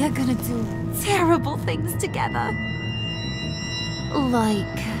 We are gonna do terrible things together.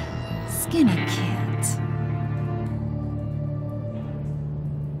 Like skin a cat.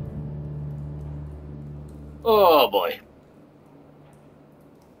 Oh boy.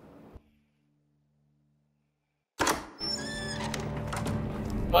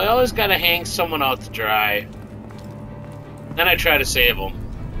 Well, I always gotta hang someone out to dry. Then I try to save them.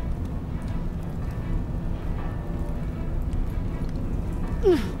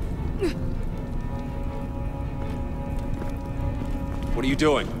 What are you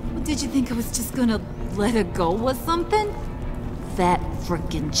doing? Did you think I was just gonna let her go or something? Fat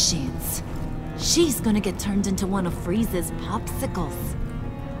frickin' chance. She's gonna get turned into one of Freeze's popsicles.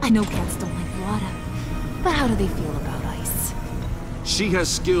 I know cats don't like water, but how do they feel about ice? She has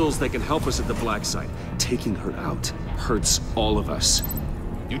skills that can help us at the Black Site. taking her out hurts all of us.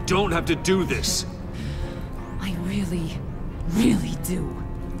 You don't have to do this. I really, really do.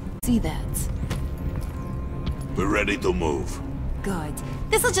 See that? We're ready to move. Good.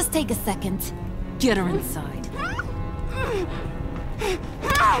 This'll just take a second. Get her inside.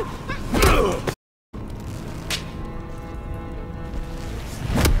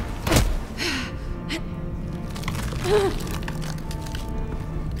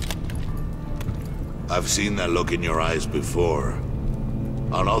 I've seen that look in your eyes before.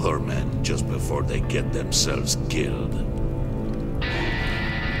 On other men, just before they get themselves killed.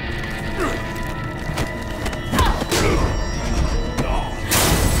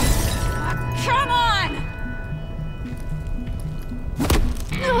 Come on!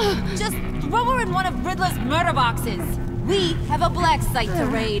 Just throw her in one of Riddler's murder boxes. We have a black site to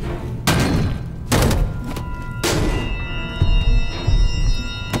raid.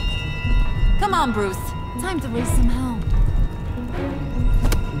 Come on, Bruce. Time to raise some hell.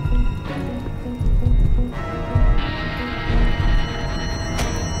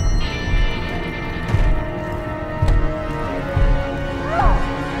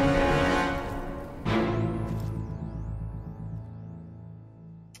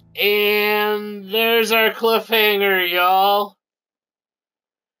 And there's our cliffhanger, y'all.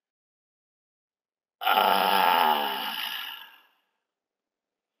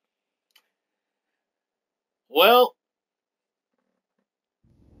 Well,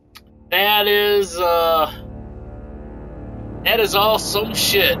 that is all some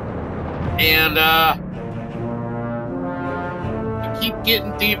shit. And I keep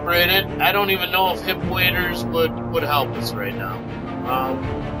getting deeper in it. I don't even know if hip waders would help us right now.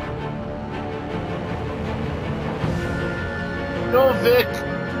 No, Vic,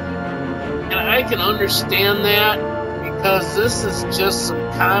 and I can understand that because this is just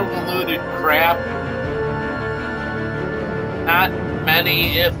some convoluted crap. Not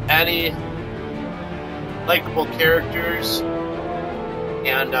many, if any, likable characters,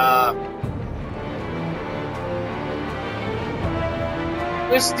 and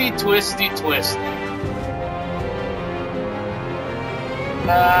twisty.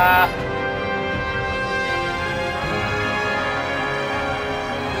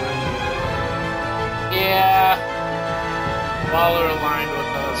 Yeah, Waller aligned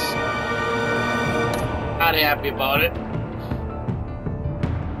with us. Not happy about it.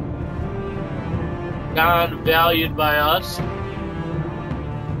 Don valued by us.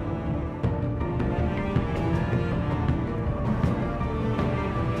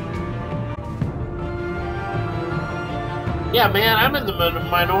 Yeah, man, I'm in the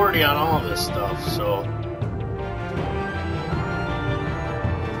minority on all of this stuff, so...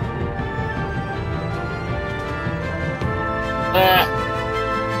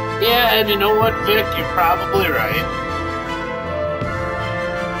 yeah, and you know what, Vic? You're probably right.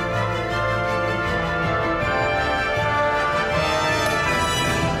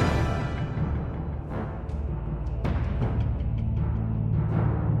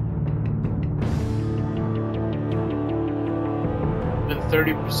 And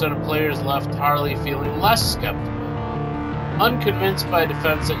 30% of players left Harley feeling less skeptical. Unconvinced by a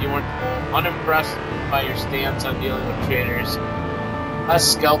defense that you weren't unimpressed by your stance on dealing with traitors.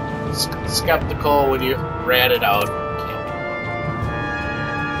 Less skeptical when you ratted out.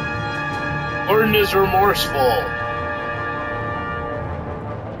 Gordon is remorseful.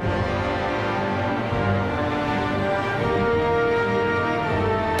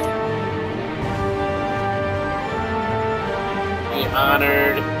 Be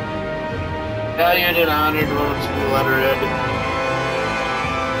honored. Valued and honored once we let her in.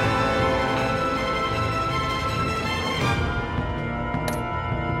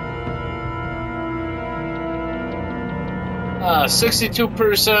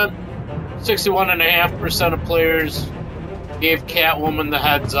 62%, 61.5% of players gave Catwoman the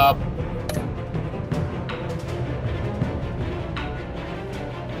heads up.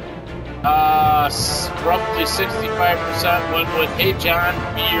 Roughly 65% went with, "Hey John,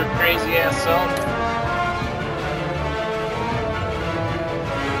 be your crazy ass self."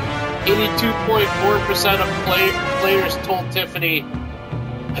 82.4% of players told Tiffany,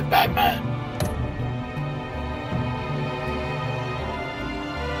 "I'm Batman."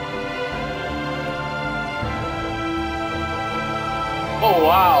 Oh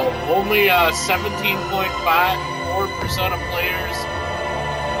wow, only 17.54% of players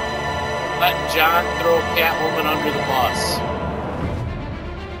let John throw Catwoman under the bus.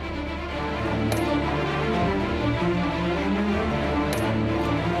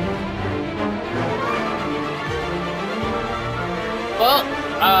 Well,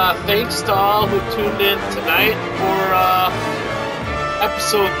 thanks to all who tuned in tonight for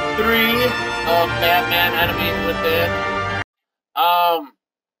episode 3 of Batman Enemy Within.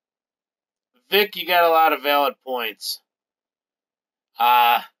 Vic, you got a lot of valid points.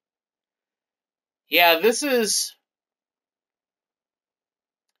 Yeah, this is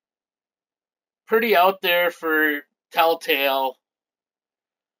pretty out there for Telltale.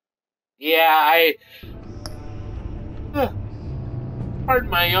 Yeah, pardon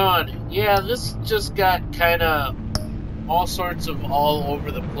my yawn. Yeah, this just got kind of all sorts of all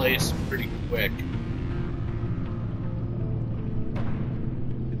over the place pretty quick.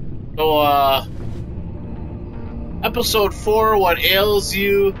 So, episode 4, What Ails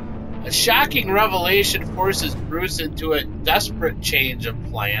You? A shocking revelation forces Bruce into a desperate change of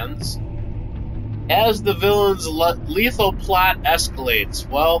plans. As the villain's lethal plot escalates,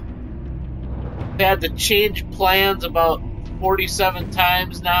 well, they've had to change plans about 47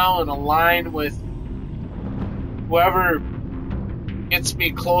 times now and align with whoever gets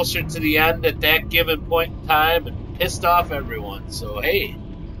me closer to the end at that given point in time and pissed off everyone. So, hey.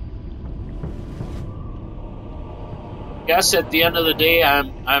 I guess at the end of the day,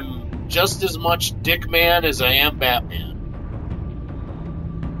 I'm just as much Dick Man as I am Batman.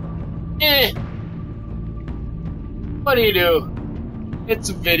 What do you do? It's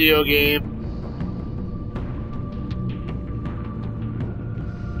a video game.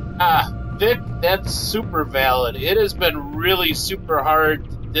 Vic, that's super valid. It has been really super hard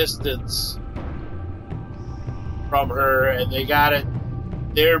to distance from her, and they got it,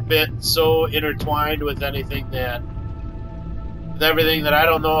 their bit so intertwined with everything that I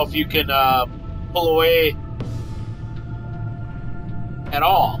don't know if you can pull away at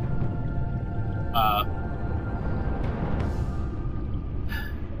all.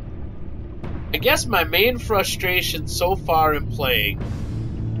 I guess my main frustration so far in playing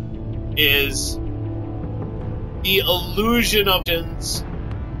is the illusion of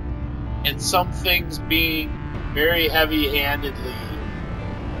and some things being very heavy-handedly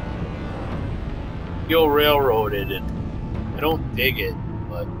railroaded, and I don't dig it,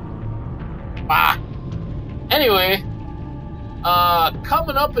 but anyway,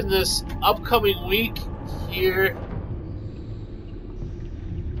 coming up in this upcoming week here,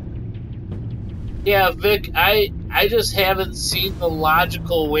 yeah, Vic, I just haven't seen the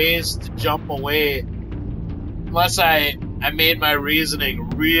logical ways to jump away unless I made my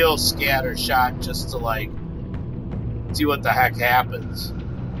reasoning real scattershot just to like see what the heck happens.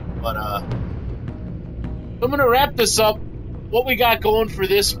 But I'm gonna wrap this up. What we got going for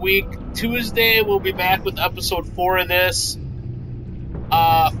this week: Tuesday we'll be back with episode 4 of this.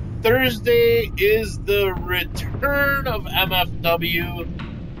 Thursday is the return of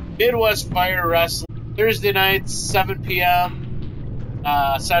MFW, Midwest Fire Wrestling. Thursday nights, 7 p.m.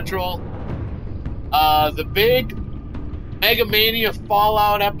 Central. The big Mega Mania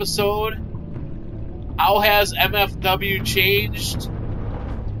Fallout episode. How has MFW changed?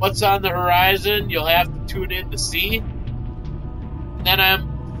 What's on the horizon? You'll have to tune in to see. And then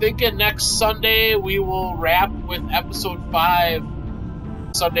I'm thinking next Sunday we will wrap with episode 5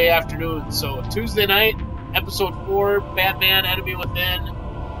 Sunday afternoon. So Tuesday night, episode 4, Batman Enemy Within.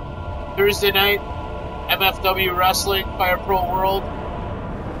 Thursday night, MFW Wrestling, Fire Pro World.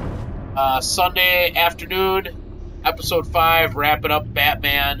 Sunday afternoon, episode 5, wrapping up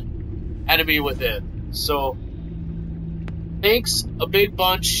Batman Enemy Within. So, thanks a big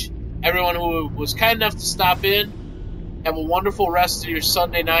bunch, everyone who was kind enough to stop in. Have a wonderful rest of your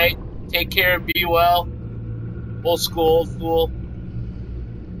Sunday night. Take care and be well. Old school, old fool.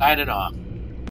 Signing off.